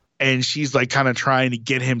 and she's like kind of trying to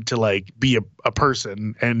get him to like be a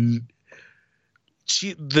person, and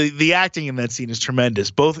the acting in that scene is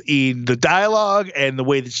tremendous, both in the dialogue and the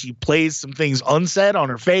way that she plays some things unsaid on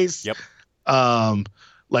her face. Yep.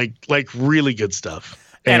 Like really good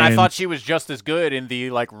stuff. And I thought she was just as good in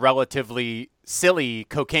the like relatively silly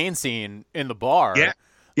cocaine scene in the bar. Yeah,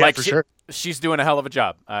 like for sure. She's doing a hell of a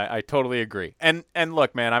job. I totally agree. And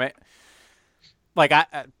look, man, I mean, like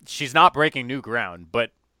she's not breaking new ground,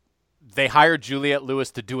 but they hired Juliette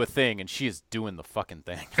Lewis to do a thing, and she is doing the fucking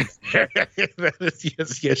thing. Yes,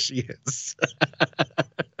 she is.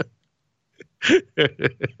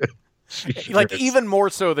 Like even more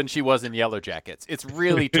so than she was in Yellow Jackets. It's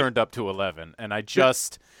really turned up to 11, and I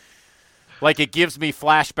just like it gives me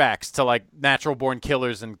flashbacks to like Natural Born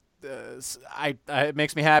Killers, and it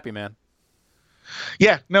makes me happy, man.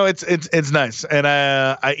 Yeah, no, it's nice, and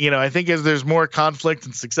I think as there's more conflict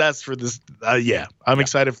and success for this, I'm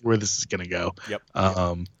excited for where this is gonna go. Yep.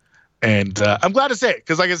 And I'm glad to say it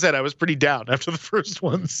because, like I said, I was pretty down after the first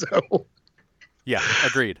one, so. Yeah,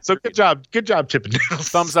 agreed. So good job, Chippendales.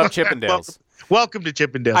 Thumbs up, Chippendales. Welcome to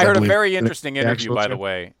Chippendales. I heard a very interesting interview, by the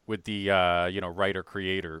way, with the writer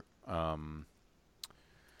creator,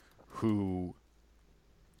 who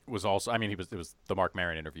was also. I mean, it was the Marc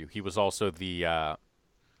Maron interview. He was also the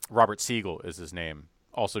Robert Siegel is his name.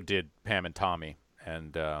 Also did Pam and Tommy,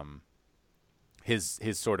 and his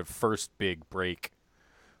sort of first big break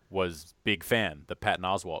was Big Fan, the Patton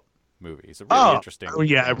Oswalt movie. He's a really interesting. Oh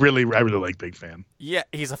yeah, I really like Big Fan. Yeah,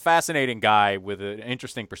 he's a fascinating guy with an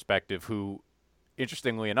interesting perspective who,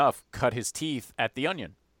 interestingly enough, cut his teeth at The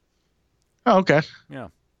Onion. Oh, okay. Yeah.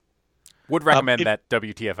 Would recommend that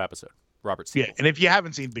WTF episode. Robert Siegel. Yeah, and if you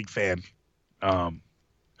haven't seen Big Fan,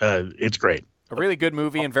 it's great. A really good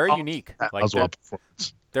movie and very unique. Like Oswalt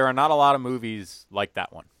performance. There are not a lot of movies like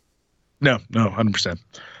that one. No, 100%.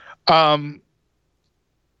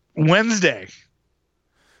 Wednesday.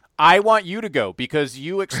 I want you to go because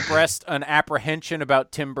you expressed an apprehension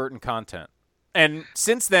about Tim Burton content. And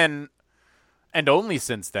since then, and only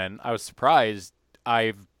since then, I was surprised.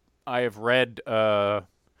 I have read a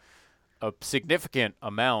significant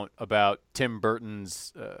amount about Tim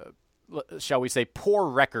Burton's, shall we say, poor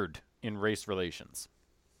record in race relations.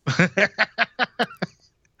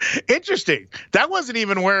 Interesting. That wasn't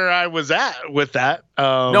even where I was at with that.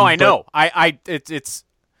 No, I know. I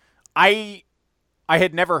I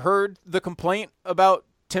had never heard the complaint about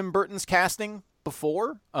Tim Burton's casting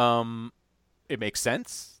before. It makes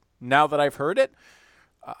sense now that I've heard it.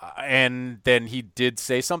 And then he did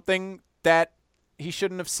say something that he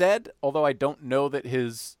shouldn't have said, although I don't know that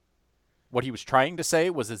what he was trying to say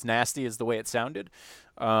was as nasty as the way it sounded.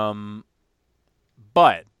 But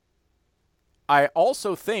I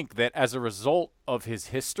also think that as a result of his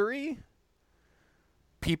history,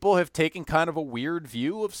 people have taken kind of a weird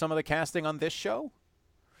view of some of the casting on this show.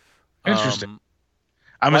 Interesting.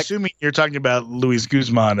 I'm assuming you're talking about Luis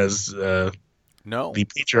Guzman as no, the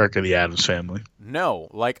patriarch of the Addams Family. No,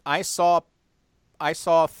 like I saw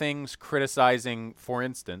things criticizing, for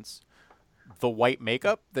instance, the white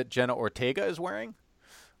makeup that Jenna Ortega is wearing,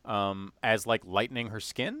 as like lightening her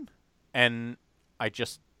skin, and I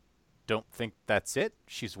just don't think that's it.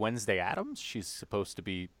 She's Wednesday Addams. She's supposed to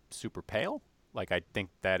be super pale. Like, I think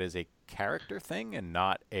that is a character thing and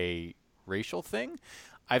not a racial thing.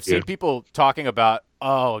 I've seen people talking about,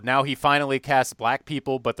 oh, now he finally casts black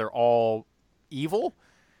people, but they're all evil.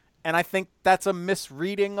 And I think that's a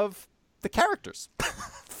misreading of the characters,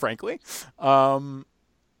 frankly. So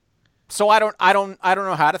I don't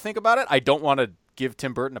know how to think about it. I don't want to give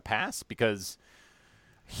Tim Burton a pass because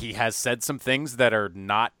he has said some things that are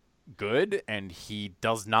not good, and he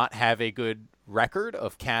does not have a good record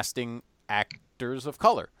of casting actors of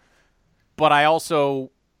color. But I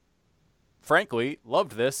also, frankly,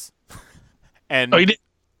 loved this, and you did?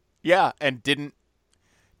 Yeah, and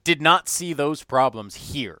did not see those problems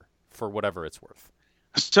here for whatever it's worth.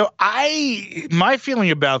 So my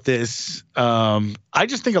feeling about this, I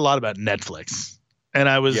just think a lot about Netflix, and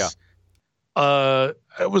I was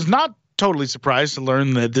not totally surprised to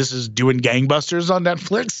learn that this is doing gangbusters on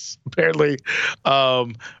Netflix. Apparently,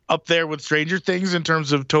 up there with Stranger Things in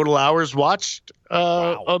terms of total hours watched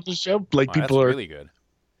on the show. Like, people that's are really good.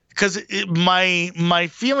 Because my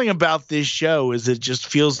feeling about this show is it just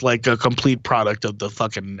feels like a complete product of the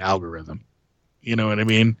fucking algorithm. You know what I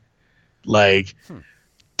mean? Like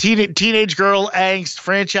teenage girl angst,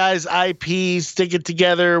 franchise IP, stick it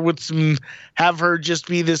together with have her just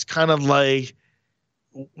be this kind of like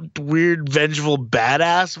weird vengeful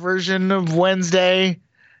badass version of Wednesday.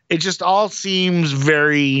 It just all seems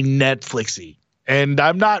very Netflixy, and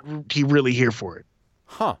I'm not really here for it.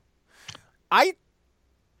 Huh.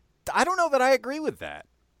 I don't know that I agree with that.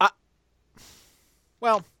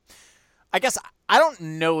 Well, I guess I don't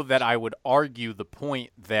know that I would argue the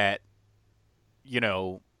point that, you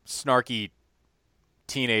know, snarky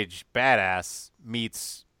teenage badass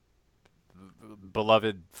meets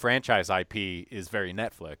beloved franchise IP is very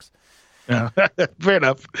Netflix. Yeah, fair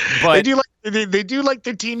enough. But they do like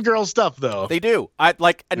their teen girl stuff, though. They do. I'm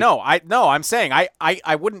saying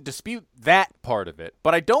I wouldn't dispute that part of it,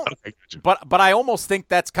 but I don't. Okay, gotcha. But I almost think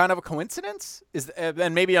that's kind of a coincidence.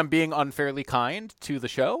 And maybe I'm being unfairly kind to the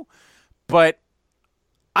show, but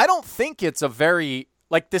I don't think it's a very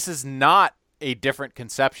this is not a different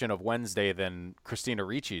conception of Wednesday than Christina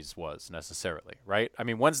Ricci's was necessarily, right? I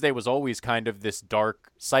mean, Wednesday was always kind of this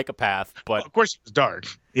dark psychopath, but of course it was dark.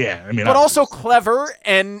 Yeah, I mean, but also clever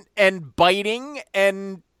and biting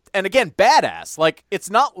and again badass. Like,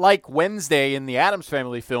 it's not like Wednesday in the Addams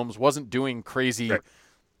Family films wasn't doing crazy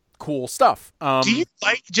cool stuff. Do you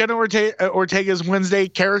like Jenna Ortega's Wednesday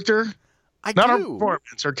character? Not her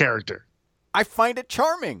performance, her character. I find it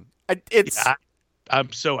charming.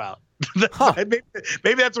 I'm so out. Maybe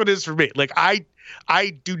that's what it is for me. Like, I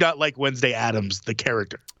do not like Wednesday Addams, the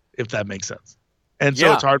character, if that makes sense. And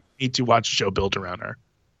so it's hard for me to watch a show built around her.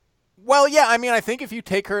 Well, yeah, I mean, I think if you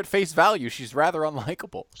take her at face value, she's rather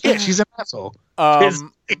unlikable. Yeah, she's an asshole. But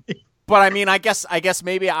I mean, I guess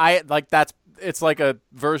maybe it's like a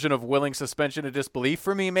version of willing suspension of disbelief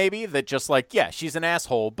for me, maybe, that just she's an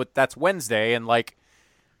asshole, but that's Wednesday, and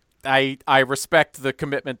I respect the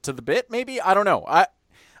commitment to the bit, maybe. I don't know.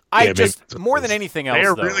 More than anything else, they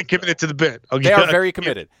are really committed to the bit. They are very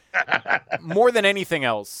committed. More than anything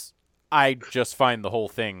else, I just find the whole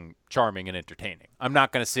thing charming and entertaining. I'm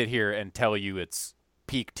not going to sit here and tell you it's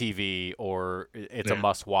peak TV or it's a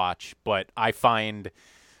must-watch, but I find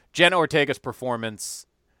Jenna Ortega's performance,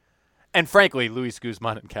 and frankly, Luis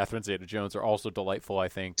Guzman and Catherine Zeta-Jones are also delightful, I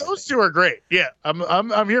think. Those two are great. Yeah,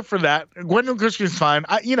 I'm here for that. Gwendolyn Christie's fine.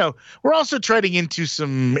 We're also treading into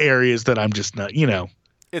some areas that I'm just not,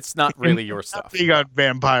 It's not really your stuff. You got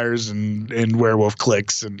vampires and werewolf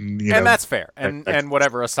cliques and that's fair. And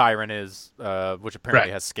whatever a siren is, which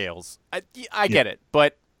apparently has scales. I get it,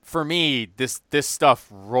 but for me, this stuff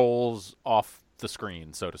rolls off the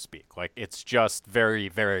screen, so to speak. Like, it's just very,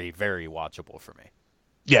 very, very watchable for me.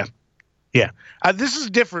 Yeah. Yeah. This is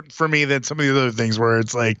different for me than some of the other things where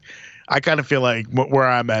it's like I kind of feel like where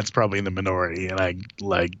I'm at is probably in the minority, and I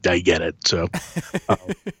get it. So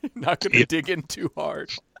not going to dig in too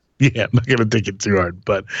hard. Yeah, I'm not going to dig in too hard,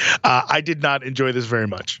 but I did not enjoy this very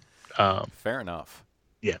much. Fair enough.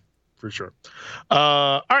 Yeah, for sure.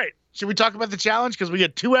 All right, should we talk about the challenge? Because we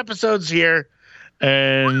got 2 episodes here,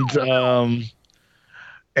 and some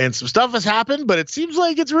stuff has happened, but it seems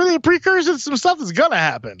like it's really a precursor to some stuff that's going to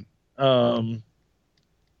happen.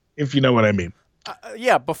 If you know what I mean.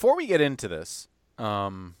 Yeah, before we get into this,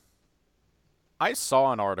 I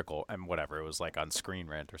saw an article, and whatever, it was like on Screen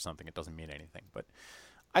Rant or something. It doesn't mean anything, but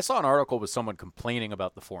I saw an article with someone complaining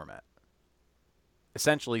about the format.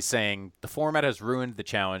 Essentially saying the format has ruined the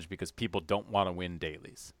challenge because people don't want to win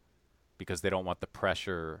dailies. Because they don't want the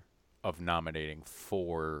pressure of nominating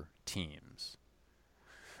 4 teams.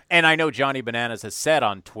 And I know Johnny Bananas has said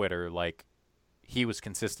on Twitter, like, he was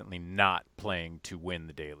consistently not playing to win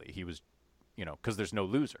the daily. He was, because there's no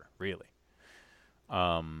loser, really.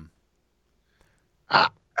 What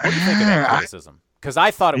do you think of that criticism? Because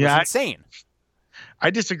I thought it was insane.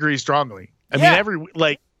 I disagree strongly. I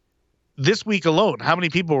mean, this week alone, how many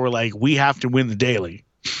people were like, we have to win the daily?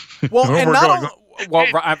 Well, and not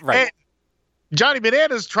right. And Johnny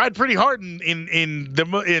Bananas tried pretty hard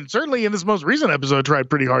in certainly in this most recent episode tried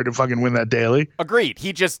pretty hard to fucking win that daily. Agreed.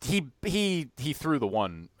 He just he threw the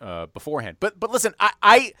one beforehand. But listen,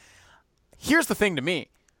 I here's the thing to me.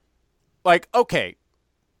 Like, okay,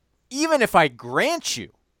 even if I grant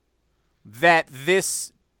you that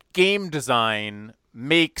this game design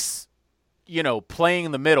makes, playing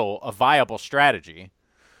in the middle a viable strategy,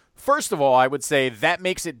 first of all, I would say that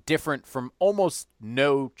makes it different from almost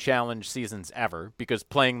no challenge seasons ever, because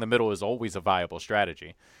playing in the middle is always a viable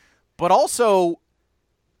strategy. But also,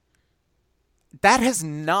 that has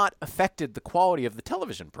not affected the quality of the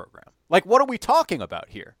television program. Like, what are we talking about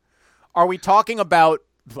here? Are we talking about,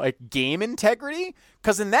 like, game integrity?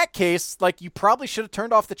 Because in that case, like, you probably should have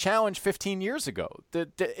turned off the challenge 15 years ago. The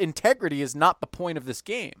integrity is not the point of this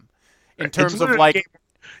game. In terms of, like...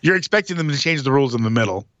 You're expecting them to change the rules in the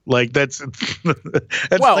middle. Like, that's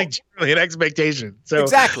like generally an expectation. So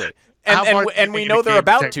exactly. And we know they're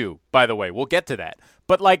about to, by the way. We'll get to that.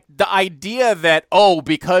 But, like, the idea that,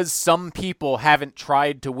 because some people haven't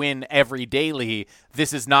tried to win every daily,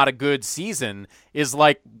 this is not a good season, is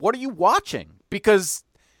like, what are you watching? Because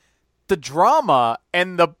the drama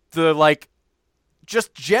and the like,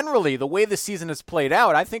 just generally the way the season has played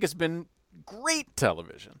out, I think has been great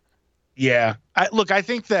television. Yeah. I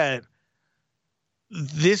think that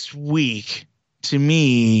this week, to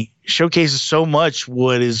me, showcases so much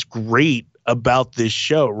what is great about this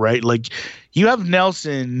show, right? Like, you have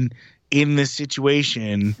Nelson in this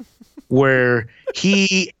situation where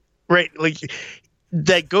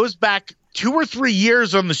that goes back 2 or 3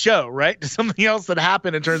 years on the show, right? To something else that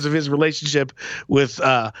happened in terms of his relationship with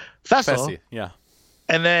Fessy. Yeah.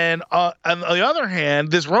 And then on the other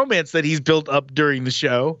hand, this romance that he's built up during the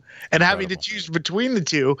show and having to choose between the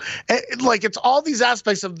two. And, like, it's all these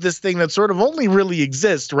aspects of this thing that sort of only really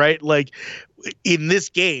exist, right? Like, in this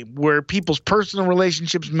game where people's personal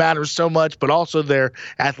relationships matter so much, but also their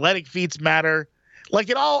athletic feats matter. Like,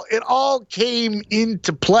 it all came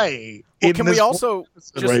into play. Well, can we also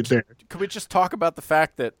just, right there. Can we just talk about the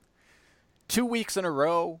fact that 2 weeks in a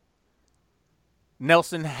row,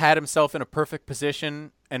 Nelson had himself in a perfect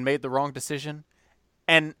position and made the wrong decision?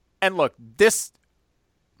 And look, this,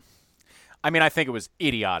 I mean, I think it was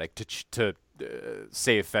idiotic to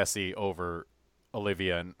save Fessy over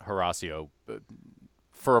Olivia and Horacio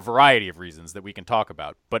for a variety of reasons that we can talk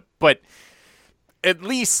about. But at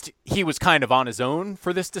least he was kind of on his own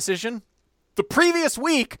for this decision. The previous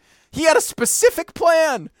week, he had a specific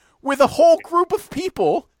plan with a whole group of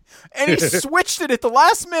people, and he switched it at the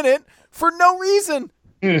last minute for no reason.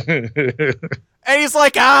 And he's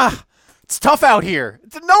like, it's tough out here.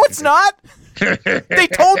 No, it's not. They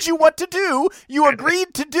told you what to do. You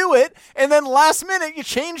agreed to do it. And then last minute, you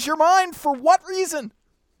changed your mind. For what reason?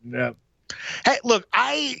 Yeah. Hey, look,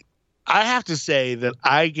 I have to say that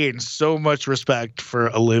I gained so much respect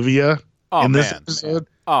for Olivia in this episode. Man.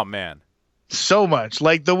 Oh, man. So much.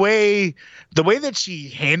 Like, the way that she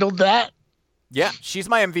handled that. Yeah, she's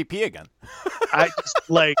my MVP again. I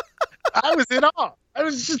was in awe. I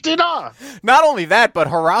was just in awe. Not only that, but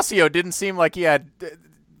Horacio didn't seem like he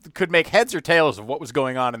could make heads or tails of what was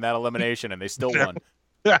going on in that elimination, and they still won.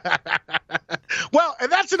 Well, and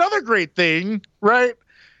that's another great thing, right?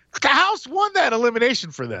 The house won that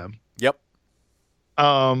elimination for them. Yep.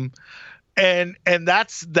 And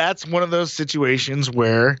that's one of those situations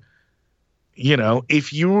where,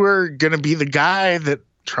 if you were going to be the guy that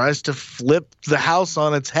tries to flip the house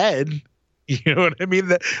on its head, You know what I mean?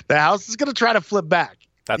 The house is going to try to flip back.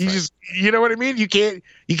 That's right. You know what I mean? You can't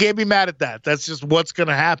be mad at that. That's just what's going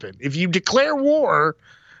to happen. If you declare war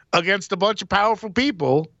against a bunch of powerful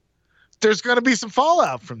people, there's going to be some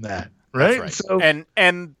fallout from that, right? That's right. So,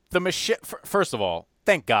 and the Michelle. First of all,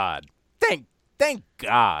 thank God, thank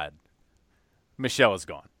God, Michelle is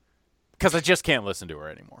gone, because I just can't listen to her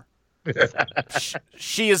anymore.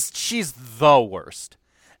 She's the worst,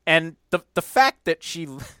 and the fact that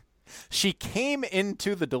she came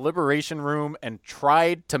into the deliberation room and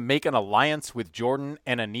tried to make an alliance with Jordan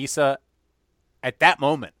and Anissa at that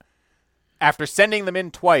moment, after sending them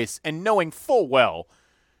in twice and knowing full well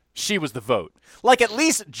she was the vote. Like, at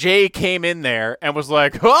least Jay came in there and was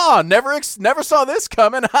like, "Oh, never saw this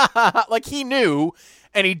coming." Like, he knew,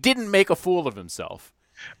 and he didn't make a fool of himself.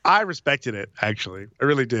 I respected it, actually. I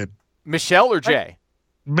really did. Michelle or Jay?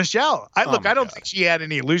 Michelle. I don't think she had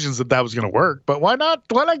any illusions that was going to work, but why not?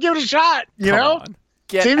 Why not give it a shot? You know, on.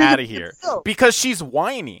 Get out of here. Because she's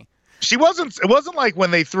whiny. She wasn't. It wasn't like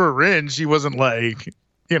when they threw her in. She wasn't like,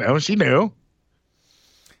 she knew.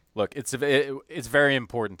 Look, it's very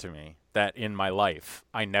important to me that in my life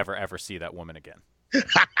I never ever see that woman again.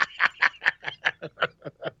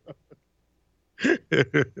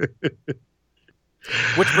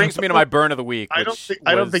 Which brings me to my burn of the week. I don't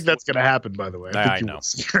think that's going to happen, by the way. I know.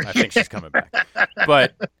 I think she's coming back.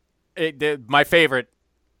 But my favorite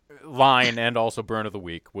line and also burn of the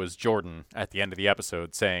week was Jordan at the end of the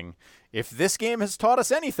episode saying, "If this game has taught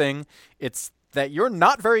us anything, it's that you're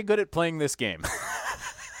not very good at playing this game."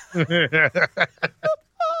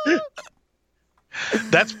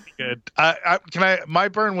 That's pretty good. My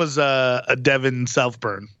burn was a Devin self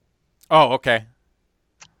burn. Oh, okay.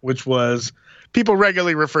 Which was, people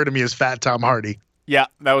regularly refer to me as Fat Tom Hardy. Yeah,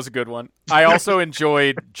 that was a good one. I also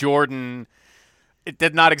enjoyed Jordan. It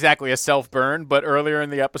did not exactly a self burn, but earlier in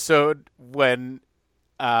the episode when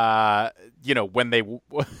when they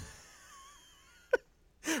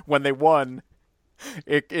when they won,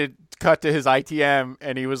 it cut to his ITM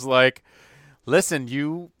and he was like, "Listen,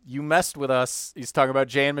 you messed with us." He's talking about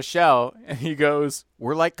Jay and Michelle, and he goes,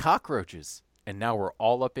 "We're like cockroaches, and now we're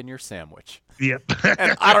all up in your sandwich." Yep.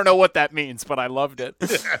 And I don't know what that means, but I loved it.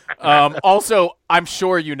 Also, I'm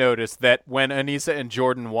sure you noticed that when Anissa and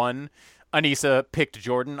Jordan won, Anissa picked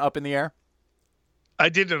Jordan up in the air. I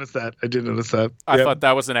did notice that. I thought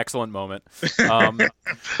that was an excellent moment.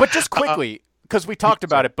 But just quickly, because we talked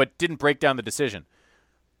about it, but didn't break down the decision.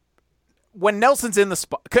 When Nelson's in the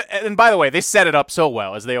spot, and by the way, they set it up so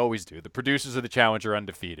well, as they always do. The producers of the challenge are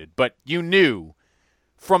undefeated. But you knew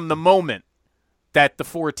from the moment that the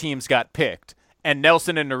four teams got picked, and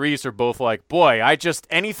Nelson and Nerys are both like, "Boy,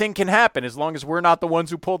 anything can happen as long as we're not the ones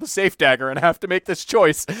who pull the safe dagger and have to make this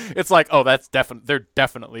choice." It's like, oh, they're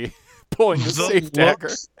definitely pulling the safe dagger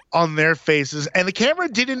on their faces, and the camera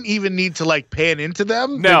didn't even need to pan into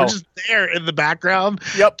them. No. They were just there in the background.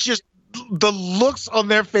 Yep. Just the looks on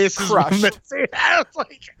their faces. Crushed. When they say that, it's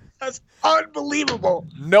like, that's unbelievable.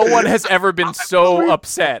 No one has ever been so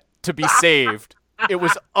upset to be saved. It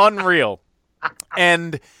was unreal.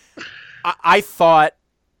 And I thought,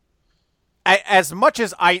 as much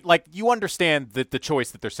as you understand the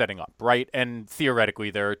choice that they're setting up, right? And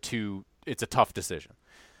theoretically, it's a tough decision.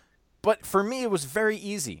 But for me, it was very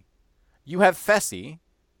easy. You have Fessy,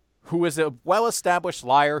 who is a well-established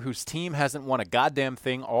liar whose team hasn't won a goddamn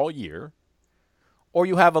thing all year. Or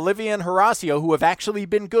you have Olivia and Horacio, who have actually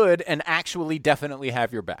been good and actually definitely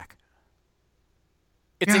have your back.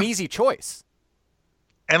 It's an easy choice.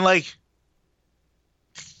 And Fessy,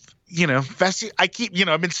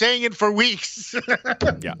 I've been saying it for weeks.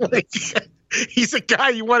 Yeah. He's a guy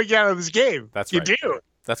you want to get out of this game. That's right. You do.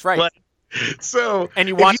 That's right. And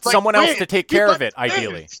you want someone else to take care of it,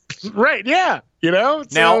 ideally. Right, yeah.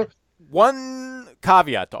 Now, one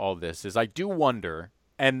caveat to all this is I do wonder,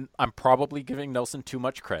 and I'm probably giving Nelson too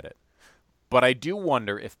much credit, but I do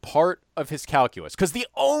wonder if part of his calculus, because the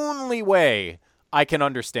only way I can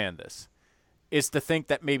understand this is to think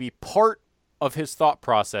that maybe part of his thought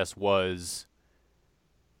process was,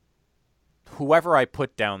 whoever I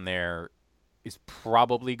put down there is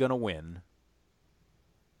probably going to win,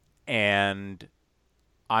 and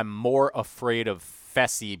I'm more afraid of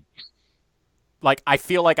Fessy. I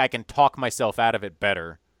feel like I can talk myself out of it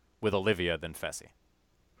better with Olivia than Fessy.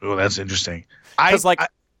 Oh, that's interesting. Because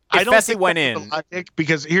if Fessy went in, logic,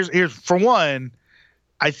 because here's for one,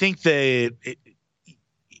 I think that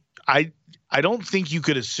I don't think you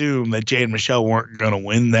could assume that Jay and Michelle weren't going to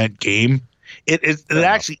win that game. It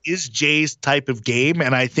actually is Jay's type of game,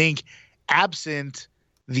 and I think absent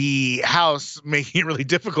the house making it really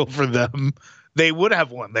difficult for them, they would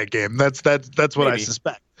have won that game. That's what I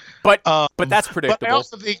suspect. But that's predictable. But I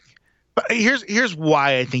also think, here's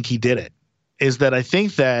why I think he did it, is that I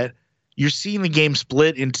think that you're seeing the game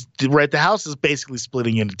split into, right? The house is basically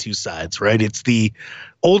splitting into two sides, right? It's the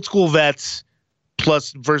old school vets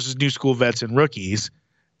plus versus new school vets and rookies,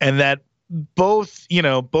 and that both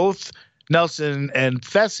Nelson and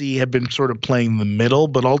Fessy have been sort of playing the middle,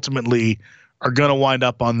 but ultimately are going to wind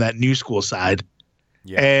up on that new school side.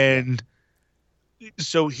 Yeah. And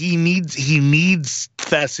so he needs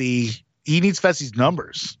Fessy. He needs Fessy's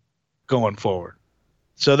numbers going forward.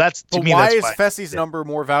 So that's to me. Why is Fessy's number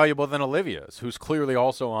more valuable than Olivia's, who's clearly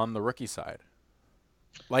also on the rookie side?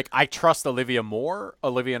 Like, I trust Olivia and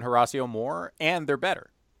Horacio more, and they're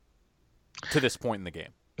better to this point in the game.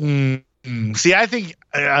 See, I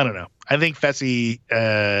don't know. I think Fessy,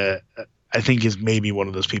 is maybe one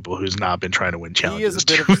of those people who's not been trying to win challenges. He is a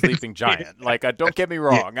bit of a sleeping giant. Like, don't get me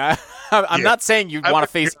wrong. Yeah. I'm not saying you want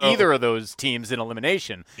to face either of those teams in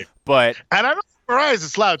elimination, but and I don't. Mariah's a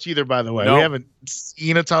slouch either, by the way. No. We haven't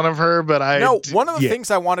seen a ton of her, but one of the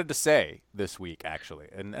things I wanted to say this week, actually,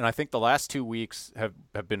 and I think the last 2 weeks have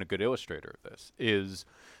been a good illustrator of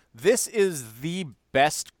this is the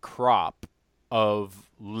best crop of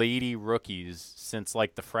lady rookies since,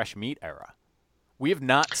 like, the fresh meat era. We have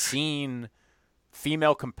not seen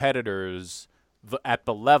female competitors at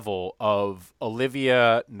the level of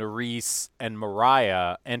Olivia, Nerys, and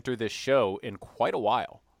Mariah enter this show in quite a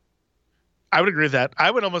while. I would agree with that.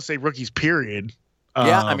 I would almost say rookies, period.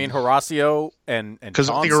 Yeah, I mean, Horacio and because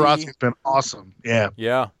I think Horacio's been awesome. Yeah.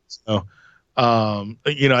 Yeah. So, I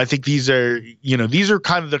think these are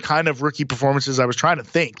kind of the kind of rookie performances I was trying to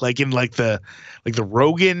think, like in like the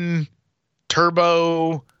Rogan,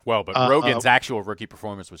 Turbo. Well, but Rogan's actual rookie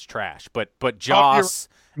performance was trash. But Joss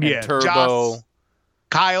and Turbo. Joss,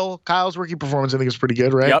 Kyle's rookie performance, I think, is pretty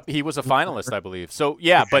good, right? Yep, he was a finalist, I believe. So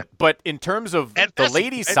yeah, but in terms of the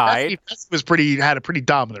ladies' side, Fessy had a pretty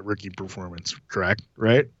dominant rookie performance, correct?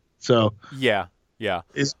 Right? So yeah.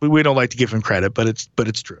 We don't like to give him credit, but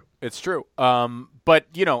it's true. It's true. But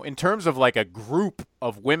in terms of like a group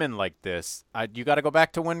of women like this, you got to go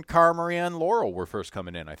back to when Cara Maria and Laurel were first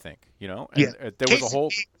coming in. I think and there was a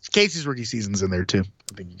whole Casey's rookie season's in there too.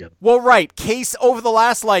 I think you got it. Well, right, Case over the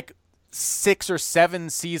last 6 or 7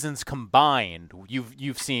 seasons combined,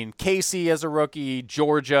 you've seen Casey as a rookie,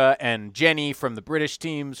 Georgia and Jenny from the British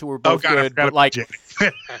teams who were both good, but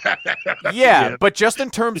but just in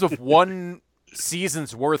terms of one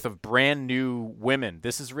season's worth of brand new women,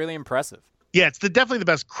 this is really impressive. Yeah, it's definitely the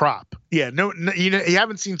best crop. Yeah, no, you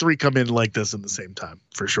haven't seen 3 come in like this in the same time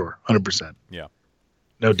for sure, 100%. Yeah,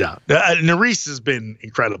 no doubt. Nerys has been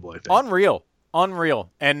incredible. I think unreal,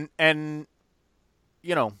 and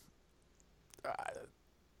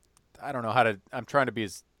I don't know how to. I'm trying to be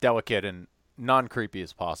as delicate and non-creepy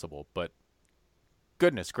as possible, but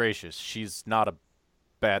goodness gracious, she's not a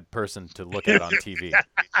bad person to look at on TV.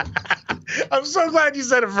 I'm so glad you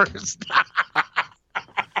said it first.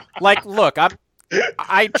 Look,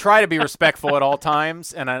 I try to be respectful at all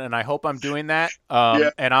times, and I hope I'm doing that.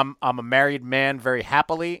 And I'm a married man very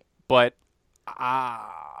happily, but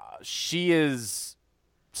she is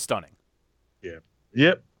stunning. Yeah.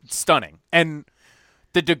 Yep. Stunning, and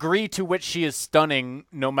the degree to which she is stunning,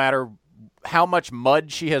 no matter how much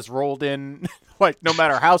mud she has rolled in, no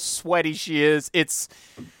matter how sweaty she is, it's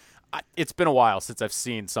been a while since I've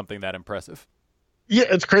seen something that impressive. Yeah,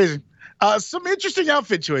 it's crazy. Some interesting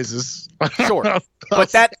outfit choices. Sure,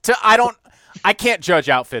 but I can't judge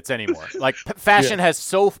outfits anymore. Fashion has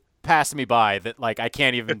so passed me by that I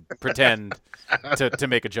can't even pretend to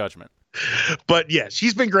make a judgment. But yeah,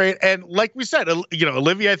 she's been great, and like we said,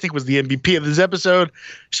 Olivia I think was the MVP of this episode.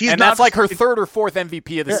 That's her 3rd or 4th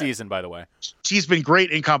MVP of the season, by the way. She's been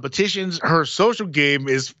great in competitions. Her social game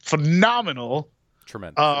is phenomenal,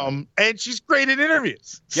 tremendous. And she's great in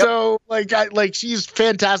interviews. Yep. So she's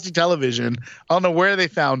fantastic television. I don't know where they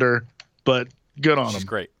found her, but good on them.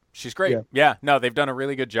 She's great. Yeah, no, they've done a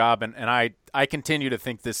really good job, and I continue to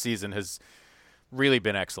think this season has really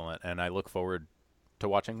been excellent, and I look forward to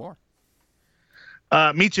watching more.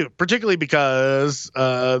 Me too, particularly because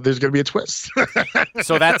there's going to be a twist.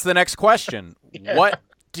 So that's the next question. Yeah. What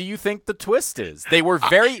do you think the twist is? They were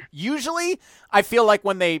usually I feel like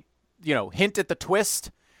when they, hint at the twist,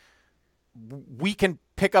 we can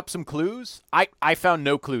pick up some clues. I found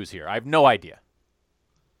no clues here. I have no idea.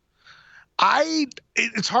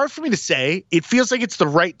 It's hard for me to say. It feels like it's the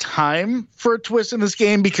right time for a twist in this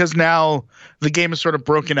game because now the game is sort of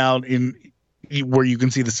broken out in where you can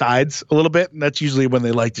see the sides a little bit, and that's usually when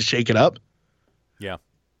they like to shake it up. Yeah.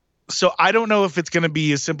 So I don't know if it's going to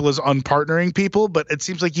be as simple as unpartnering people, but it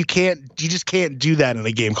seems like you just can't do that in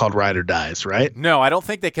a game called Ride or Dies, right? No, I don't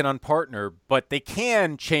think they can unpartner, but they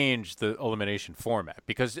can change the elimination format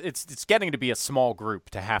because it's getting to be a small group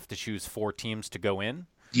to have to choose 4 teams to go in.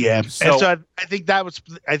 Yeah, and so I think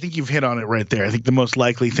I think you've hit on it right there. I think the most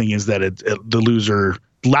likely thing is that the loser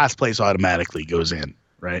last place automatically goes in,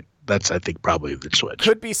 right? That's, I think, probably the switch.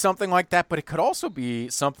 Could be something like that, but it could also be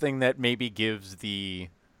something that maybe gives the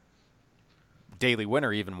daily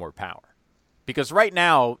winner even more power. Because right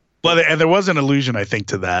now... Well, and there was an illusion, I think,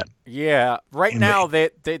 to that. Yeah. Right now, they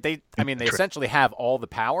essentially have all the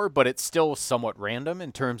power, but it's still somewhat random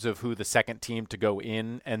in terms of who the second team to go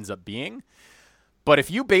in ends up being. But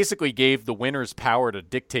if you basically gave the winners power to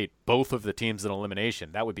dictate both of the teams in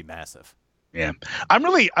elimination, that would be massive. Yeah. I'm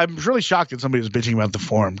really shocked that somebody was bitching about the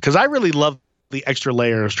form because I really love the extra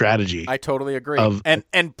layer of strategy. I totally agree.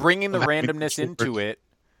 And bringing the randomness into it.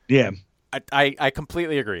 Yeah. I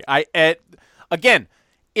completely agree. Again,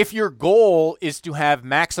 if your goal is to have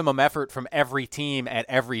maximum effort from every team at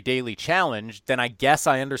every daily challenge, then I guess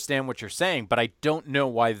I understand what you're saying, but I don't know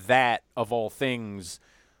why that, of all things,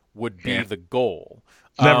 would be the goal.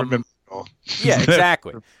 Never been the goal. Yeah,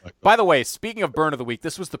 exactly. By the way, speaking of burn of the week,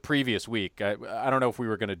 this was the previous week. I don't know if we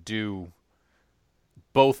were going to do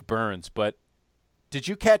both burns, but did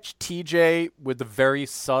you catch TJ with the very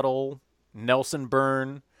subtle Nelson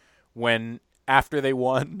burn when after they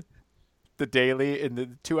won the daily in the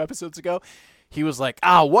 2 episodes ago? He was like,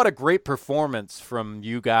 what a great performance from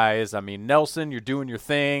you guys. I mean, Nelson, you're doing your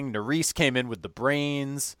thing. Nerys came in with the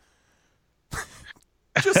brains.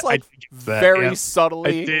 Just like very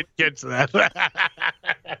subtly. I did get to that.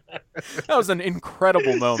 That was an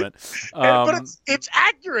incredible moment. But it's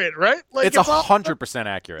accurate, right? Like it's 100%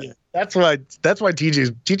 accurate. Yeah, that's why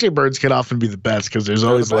TJ Burns can often be the best because there's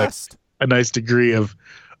always like a nice degree of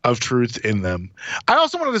truth in them. I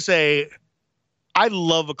also wanted to say I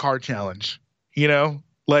love a car challenge. You know,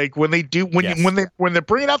 like when they do when they're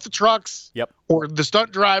bringing out the trucks, or the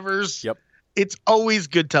stunt drivers, it's always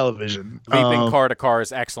good television. Leaping car to car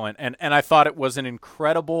is excellent, and I thought it was an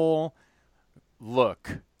incredible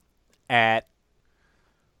look at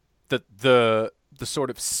the sort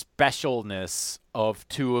of specialness of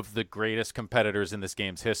 2 of the greatest competitors in this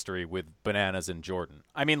game's history with Bananas and Jordan.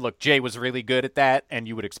 I mean, look, Jay was really good at that, and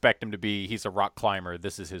you would expect him to be. He's a rock climber.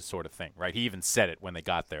 This is his sort of thing, right? He even said it when they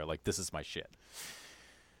got there, like, this is my shit.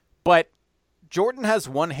 But Jordan has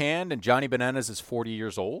one hand, and Johnny Bananas is 40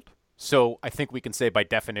 years old. So I think we can say by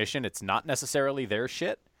definition it's not necessarily their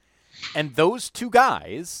shit. And those 2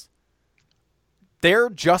 guys, they're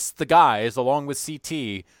just the guys, along with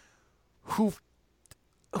CT, who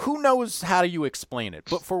knows how you explain it.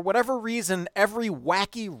 But for whatever reason, every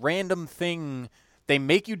wacky random thing they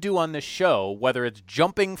make you do on this show, whether it's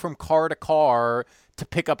jumping from car to car to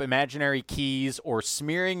pick up imaginary keys or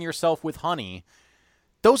smearing yourself with honey,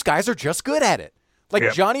 those guys are just good at it.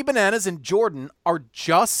 Like Johnny Bananas and Jordan are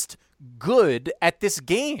just good at this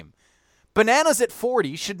game. Bananas at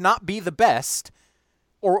 40 should not be the best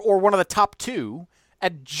or one of the top 2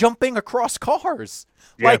 at jumping across cars.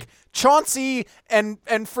 Like Chauncey and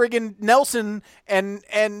friggin' Nelson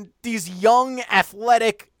and these young,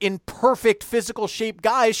 athletic, in perfect physical shape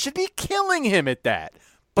guys should be killing him at that.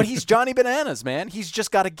 But he's Johnny Bananas, man. He's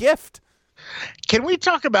just got a gift. Can we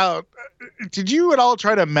talk about, did you at all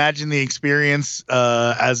try to imagine the experience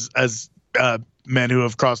as men who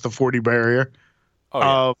have crossed the 40 barrier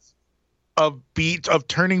of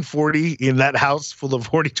turning 40 in that house full of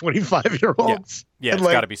 25-year-olds? Yeah, it's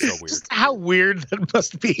got to be so weird. Just how weird that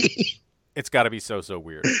must be. It's got to be so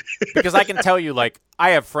weird. Because I can tell you, like,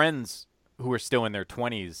 I have friends who are still in their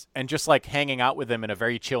 20s, and just, like, hanging out with them in a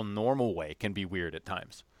very chill, normal way can be weird at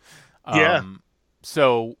times.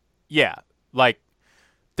 So, yeah, like,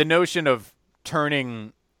 the notion of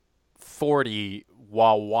turning 40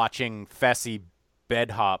 while watching Fessy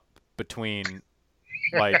bed hop between,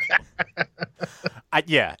 like, I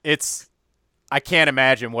can't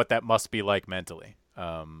imagine what that must be like mentally.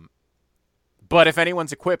 But if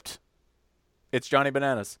anyone's equipped, it's Johnny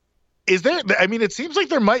Bananas. Is there? I mean, it seems like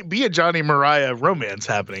there might be a Johnny Mariah romance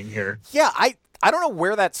happening here. Yeah, I don't know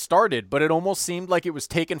where that started, but it almost seemed like it was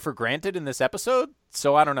taken for granted in this episode.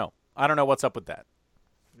 So I don't know. I don't know what's up with that.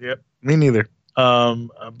 Yep, me neither.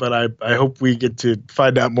 But I hope we get to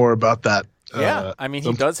find out more about that. Yeah, I mean,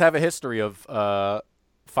 he does have a history of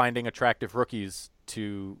finding attractive rookies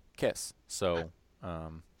to kiss. So,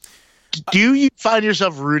 do you find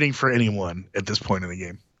yourself rooting for anyone at this point in the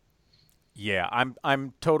game? Yeah,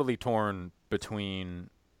 I'm totally torn between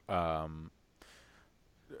 3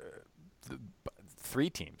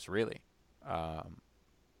 teams, really.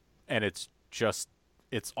 and it's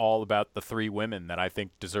all about the 3 women that I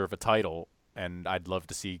think deserve a title, and I'd love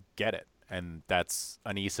to see get it. And that's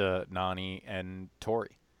Aneesa, Nany, and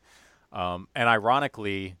Tori. And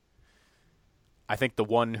ironically, I think the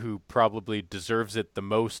one who probably deserves it the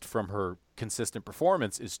most from her consistent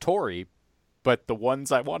performance is Tori, but the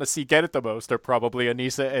ones I want to see get it the most are probably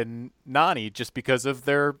Aneesa and Nany, just because of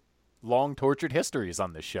their long tortured histories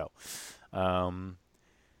on this show.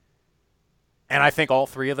 And I think all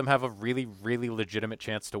 3 of them have a really, really legitimate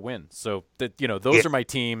chance to win. So those are my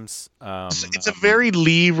teams. It's a very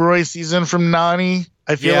Leroy season from Nany.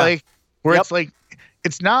 I feel like where it's like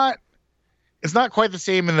it's not quite the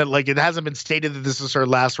same in that like it hasn't been stated that this is her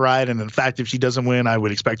last ride, and in fact, if she doesn't win, I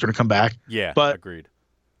would expect her to come back. Yeah, but agreed.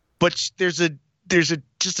 But there's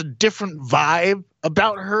just a different vibe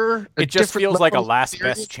about her. It just feels like a last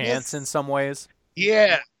best chance in some ways.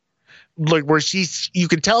 Yeah. Like where you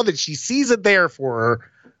can tell that she sees it there for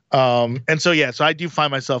her. And so I do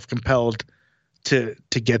find myself compelled to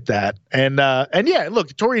get that. And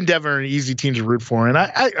look, Tori and Devin are an easy team to root for. And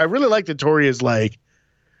I really like that Tori's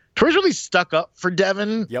really stuck up for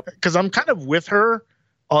Devin. Yep. Because I'm kind of with her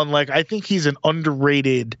on I think he's an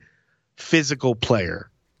underrated physical player.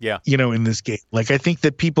 Yeah. In this game. I think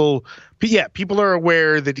that people are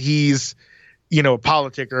aware that he's, a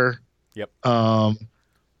politicker. Yep.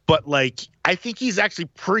 But I think he's actually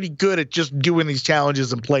pretty good at just doing these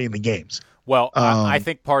challenges and playing the games. Well, I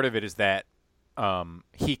think part of it is that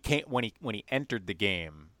he can't when he entered the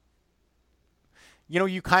game.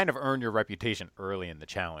 You kind of earn your reputation early in the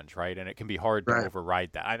challenge, right? And it can be hard to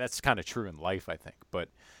override that. That's kind of true in life, I think. But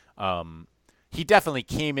he definitely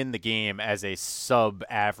came in the game as a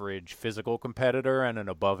sub-average physical competitor and an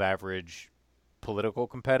above-average political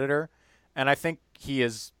competitor. And I think he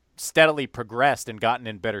has steadily progressed and gotten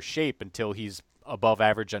in better shape until he's above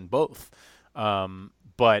average on both.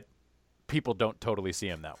 But people don't totally see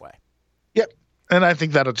him that way. Yep. And I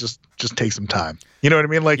think that'll just take some time. You know what I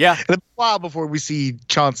mean? It's a while before we see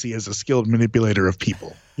Chauncey as a skilled manipulator of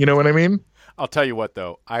people. You know what I mean? I'll tell you what,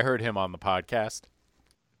 though. I heard him on the podcast,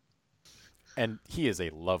 and he is a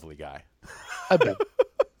lovely guy. I bet.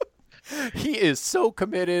 He is so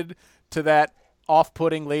committed to that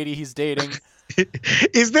off-putting lady he's dating.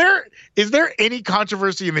 Is there any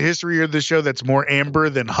controversy in the history of the show that's more Amber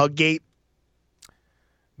than Huggate?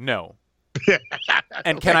 No.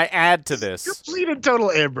 And can I add to this? Complete and total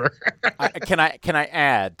Amber. Can I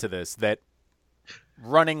add to this that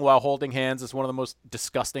running while holding hands is one of the most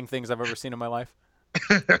disgusting things I've ever seen in my life?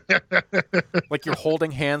 You're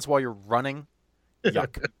holding hands while you're running?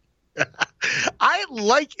 Yuck. I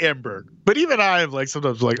like Amber, but even I'm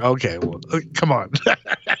sometimes okay, well, come on.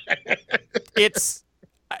 It's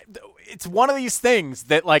one of these things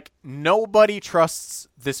that nobody trusts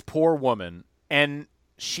this poor woman, and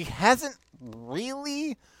she hasn't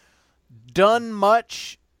really done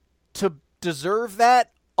much to deserve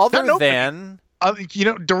that other than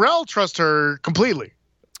Darrell trusts her completely,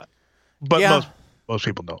 but most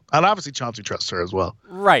people don't, and obviously Chauncey trusts her as well.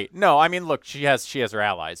 Right. No, I mean, look, she has her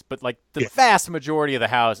allies, but the vast majority of the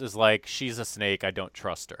house is she's a snake. I don't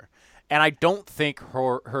trust her. And I don't think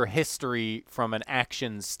her history from an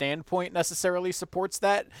action standpoint necessarily supports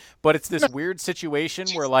that. But it's this weird situation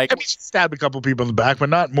where she stabbed a couple people in the back, but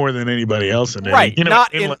not more than anybody else in it. Right.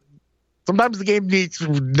 Sometimes the game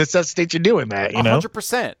necessitates you doing that.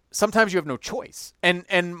 100%. Sometimes you have no choice.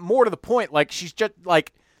 And more to the point, she's just I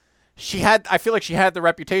feel like she had the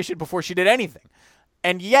reputation before she did anything.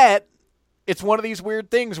 And yet it's one of these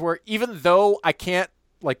weird things where even though I can't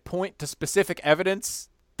point to specific evidence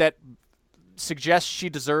that suggests she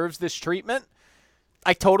deserves this treatment,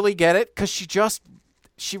 I totally get it because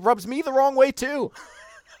she rubs me the wrong way too.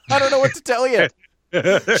 I don't know what to tell you.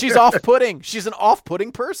 She's off-putting. She's an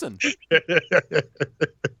off-putting person.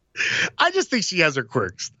 I just think she has her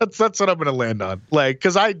quirks. That's what I'm going to land on.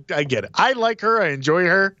 Because I get it. I like her. I enjoy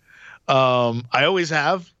her. I always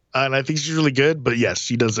have. And I think she's really good. But yes,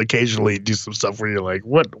 she does occasionally do some stuff where you're like,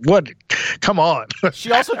 what? Come on.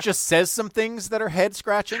 She also just says some things that are head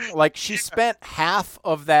scratching. She spent half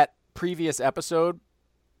of that previous episode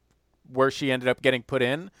where she ended up getting put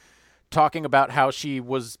in talking about how she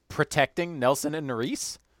was protecting Nelson and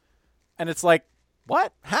Nerys. And it's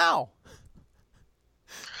what? How?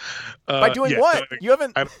 By doing what? You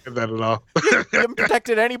haven't. I don't get that at all. You haven't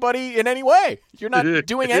protected anybody in any way. You're not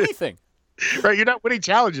doing anything. Right, you're not winning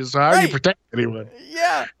challenges, so how are you protecting anyone?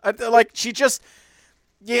 Yeah, she just,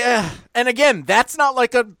 and again, that's not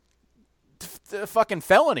a fucking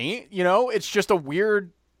felony, it's just a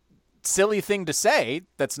weird, silly thing to say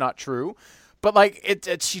that's not true, but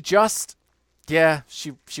she just,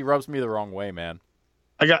 she rubs me the wrong way, man.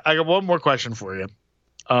 I got one more question for you.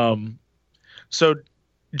 So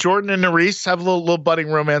Jordan and Nerys have a little budding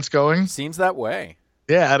romance going. Seems that way.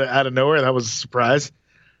 Yeah, out of nowhere. That was a surprise.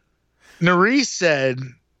 Nerys said,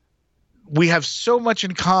 "We have so much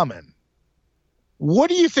in common." What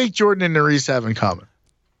do you think Jordan and Nerys have in common?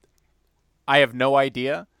 I have no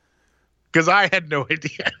idea. Because I had no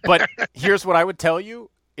idea. But here's what I would tell you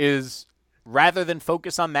is rather than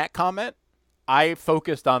focus on that comment, I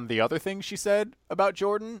focused on the other thing she said about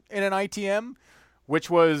Jordan in an ITM, which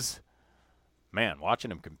was, man, watching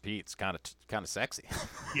him compete's kind of sexy.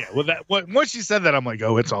 Yeah, well, once she said that, I'm like,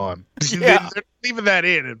 oh, it's on. Yeah. They're leaving that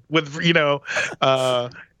in with,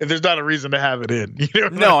 if there's not a reason to have it in.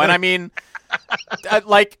 No, and I mean,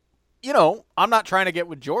 I'm not trying to get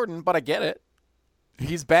with Jordan, but I get it.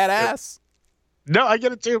 He's badass. No, I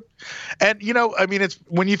get it too. And, it's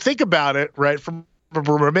when you think about it, right, from a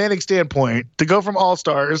romantic standpoint, to go from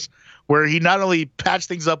All-Stars, where he not only patched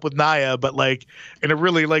things up with Naya, but in a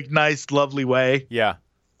really nice, lovely way. Yeah.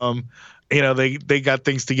 They got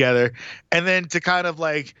things together. And then to kind of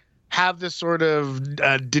have this sort of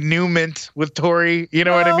denouement with Tori,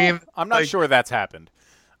 what I mean? I'm not sure that's happened.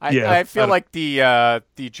 I feel like the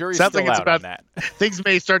jury's still out on that. Things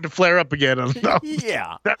may start to flare up again.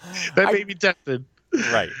 Yeah, that may be tested.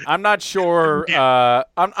 Right. I'm not sure. Yeah.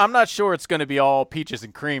 I'm not sure it's going to be all peaches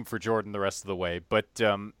and cream for Jordan the rest of the way. But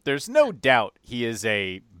there's no doubt he is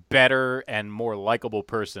a better and more likable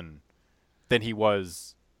person than he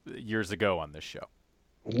was years ago on this show.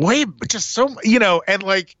 Just so and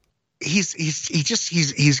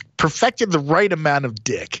he's perfected the right amount of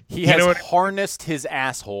dick. He has harnessed his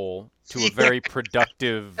asshole to a very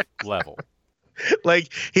productive level.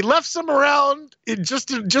 He left some around just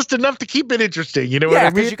enough to keep it interesting. You know what I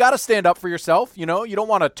mean? Because you got to stand up for yourself. You don't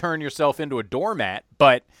want to turn yourself into a doormat.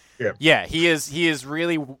 But he is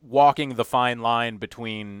really walking the fine line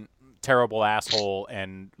between terrible asshole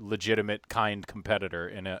and legitimate kind competitor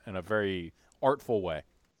in a very artful way.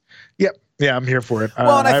 Yep. Yeah, I'm here for it.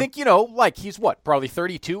 Well, and I think, he's probably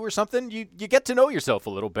 32 or something. You get to know yourself a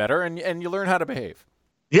little better and you learn how to behave.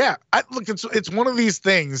 Yeah. Look, it's one of these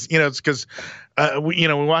things, it's because, we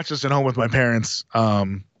watched this at home with my parents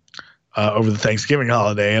over the Thanksgiving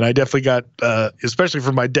holiday. And I definitely got, especially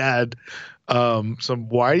from my dad, some,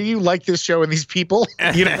 why do you like this show and these people?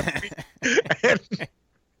 You know what I mean?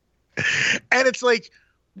 And it's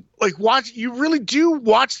watch, you really do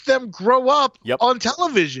watch them grow up on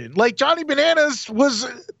television. Johnny Bananas was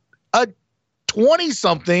a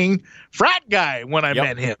 20-something frat guy when I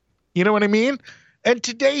met him. You know what I mean? And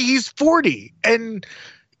today he's 40 and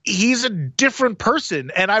he's a different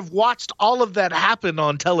person. And I've watched all of that happen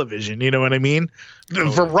on television. You know what I mean?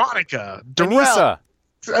 Veronica, Darrell,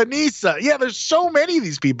 Anissa. Yeah, there's so many of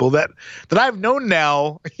these people that I've known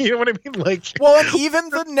now. You know what I mean? And even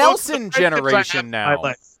the Nelson generation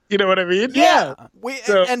now. You know what I mean? Yeah.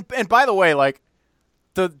 And by the way,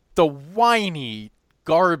 the whiny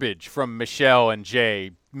garbage from Michelle and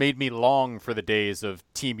Jay made me long for the days of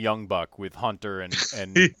Team Young Buck with Hunter and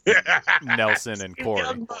Nelson and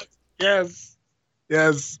Corey. Yes.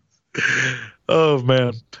 Oh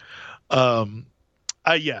man.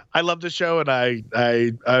 I love the show and I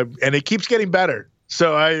and it keeps getting better.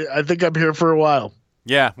 So I think I'm here for a while.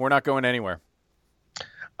 Yeah, we're not going anywhere.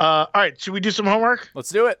 All right, should we do some homework? Let's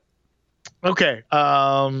do it. Okay.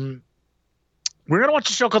 We're gonna watch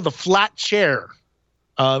a show called The Flat Chair.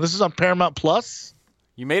 This is on Paramount Plus.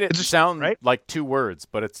 You made it sound like two words,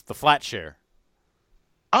 but it's The Flat Share.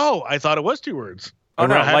 Oh, I thought it was two words. Oh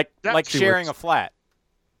no, like sharing a flat.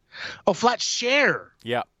 Oh, Flat Share.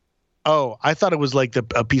 Yeah. Oh, I thought it was like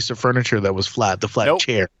a piece of furniture that was flat, the flat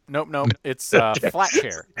chair. Nope. It's Flat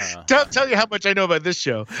Share. Tell you how much I know about this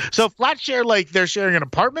show. So Flat Share, they're sharing an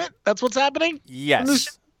apartment? That's what's happening?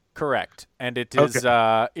 Yes, correct. And it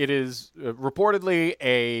is reportedly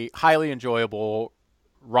a highly enjoyable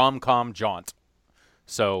rom-com jaunt.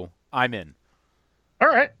 So I'm in. All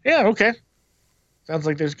right. Yeah, okay. Sounds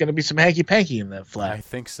like there's going to be some hanky-panky in that flat. I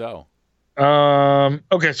think so.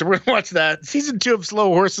 Okay, so we're gonna watch that. Season 2 of Slow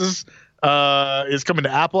Horses is coming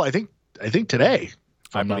to Apple. I think today.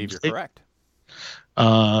 I believe you're correct.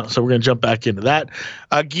 So we're gonna jump back into that.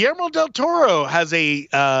 Guillermo del Toro has a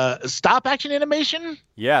stop action animation.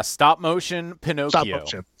 Yeah, stop motion Pinocchio. Stop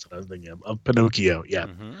motion. That's what I was thinking of Pinocchio. Yeah.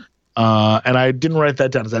 Mm-hmm. And I didn't write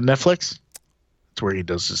that down. Is that Netflix? That's where he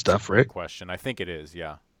does his stuff, right? Good question. I think it is.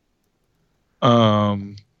 Yeah.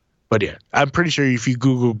 But yeah, I'm pretty sure if you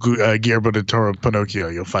Google Guillermo del Toro Pinocchio,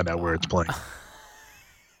 you'll find out where it's playing.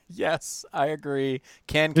 Yes, I agree.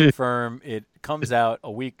 Can confirm it comes out a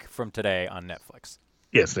week from today on Netflix.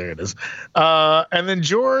 Yes, there it is. And then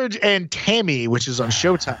George and Tammy, which is on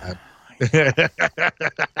Showtime.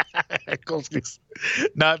 Kolsky's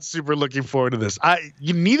not super looking forward to this.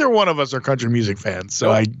 Neither one of us are country music fans,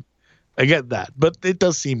 so I get that, but it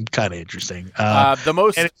does seem kind of interesting.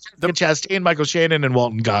 Chastain, Michael Shannon, and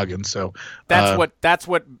Walton Goggins. So that's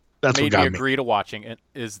what made me agree to watching it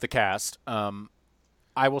is the cast.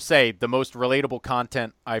 I will say the most relatable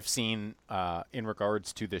content I've seen in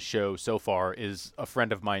regards to this show so far is a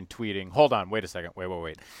friend of mine tweeting. Hold on, wait a second,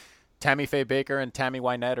 wait. Tammy Faye Baker and Tammy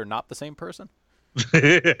Wynette are not the same person.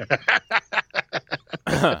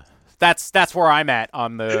 That's where I'm at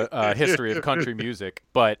on the history of country music.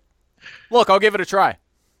 But look, I'll give it a try.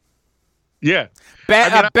 Yeah,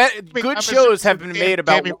 good shows have been made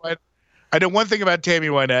about. I know one thing about Tammy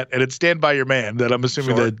Wynette, and it's Stand By Your Man, that I'm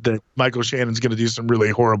assuming that Michael Shannon's going to do some really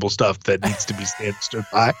horrible stuff that needs to be stood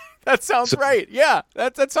by. That sounds right. Yeah,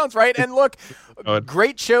 that sounds right. And look,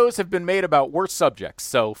 great shows have been made about worse subjects,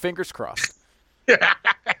 so fingers crossed.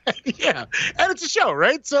 Yeah, and it's a show,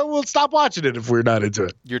 right? So we'll stop watching it if we're not into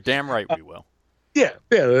it. You're damn right we will. Yeah,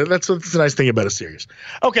 that's the nice thing about a series.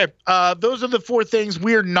 Okay, those are the 4 things.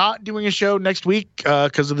 We're not doing a show next week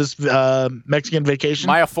because of this Mexican vacation.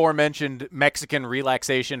 My aforementioned Mexican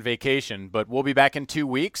relaxation vacation, but we'll be back in 2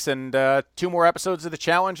 weeks and 2 more episodes of the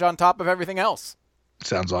challenge on top of everything else.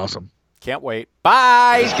 Sounds awesome. Can't wait.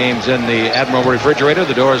 Bye! This game's in the Admiral refrigerator.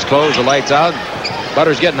 The door's closed, the light's out.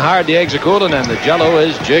 Butter's getting hard, the eggs are cooling, and the Jell-O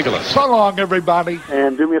is jiggling. So long, everybody.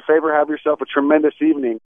 And do me a favor, have yourself a tremendous evening.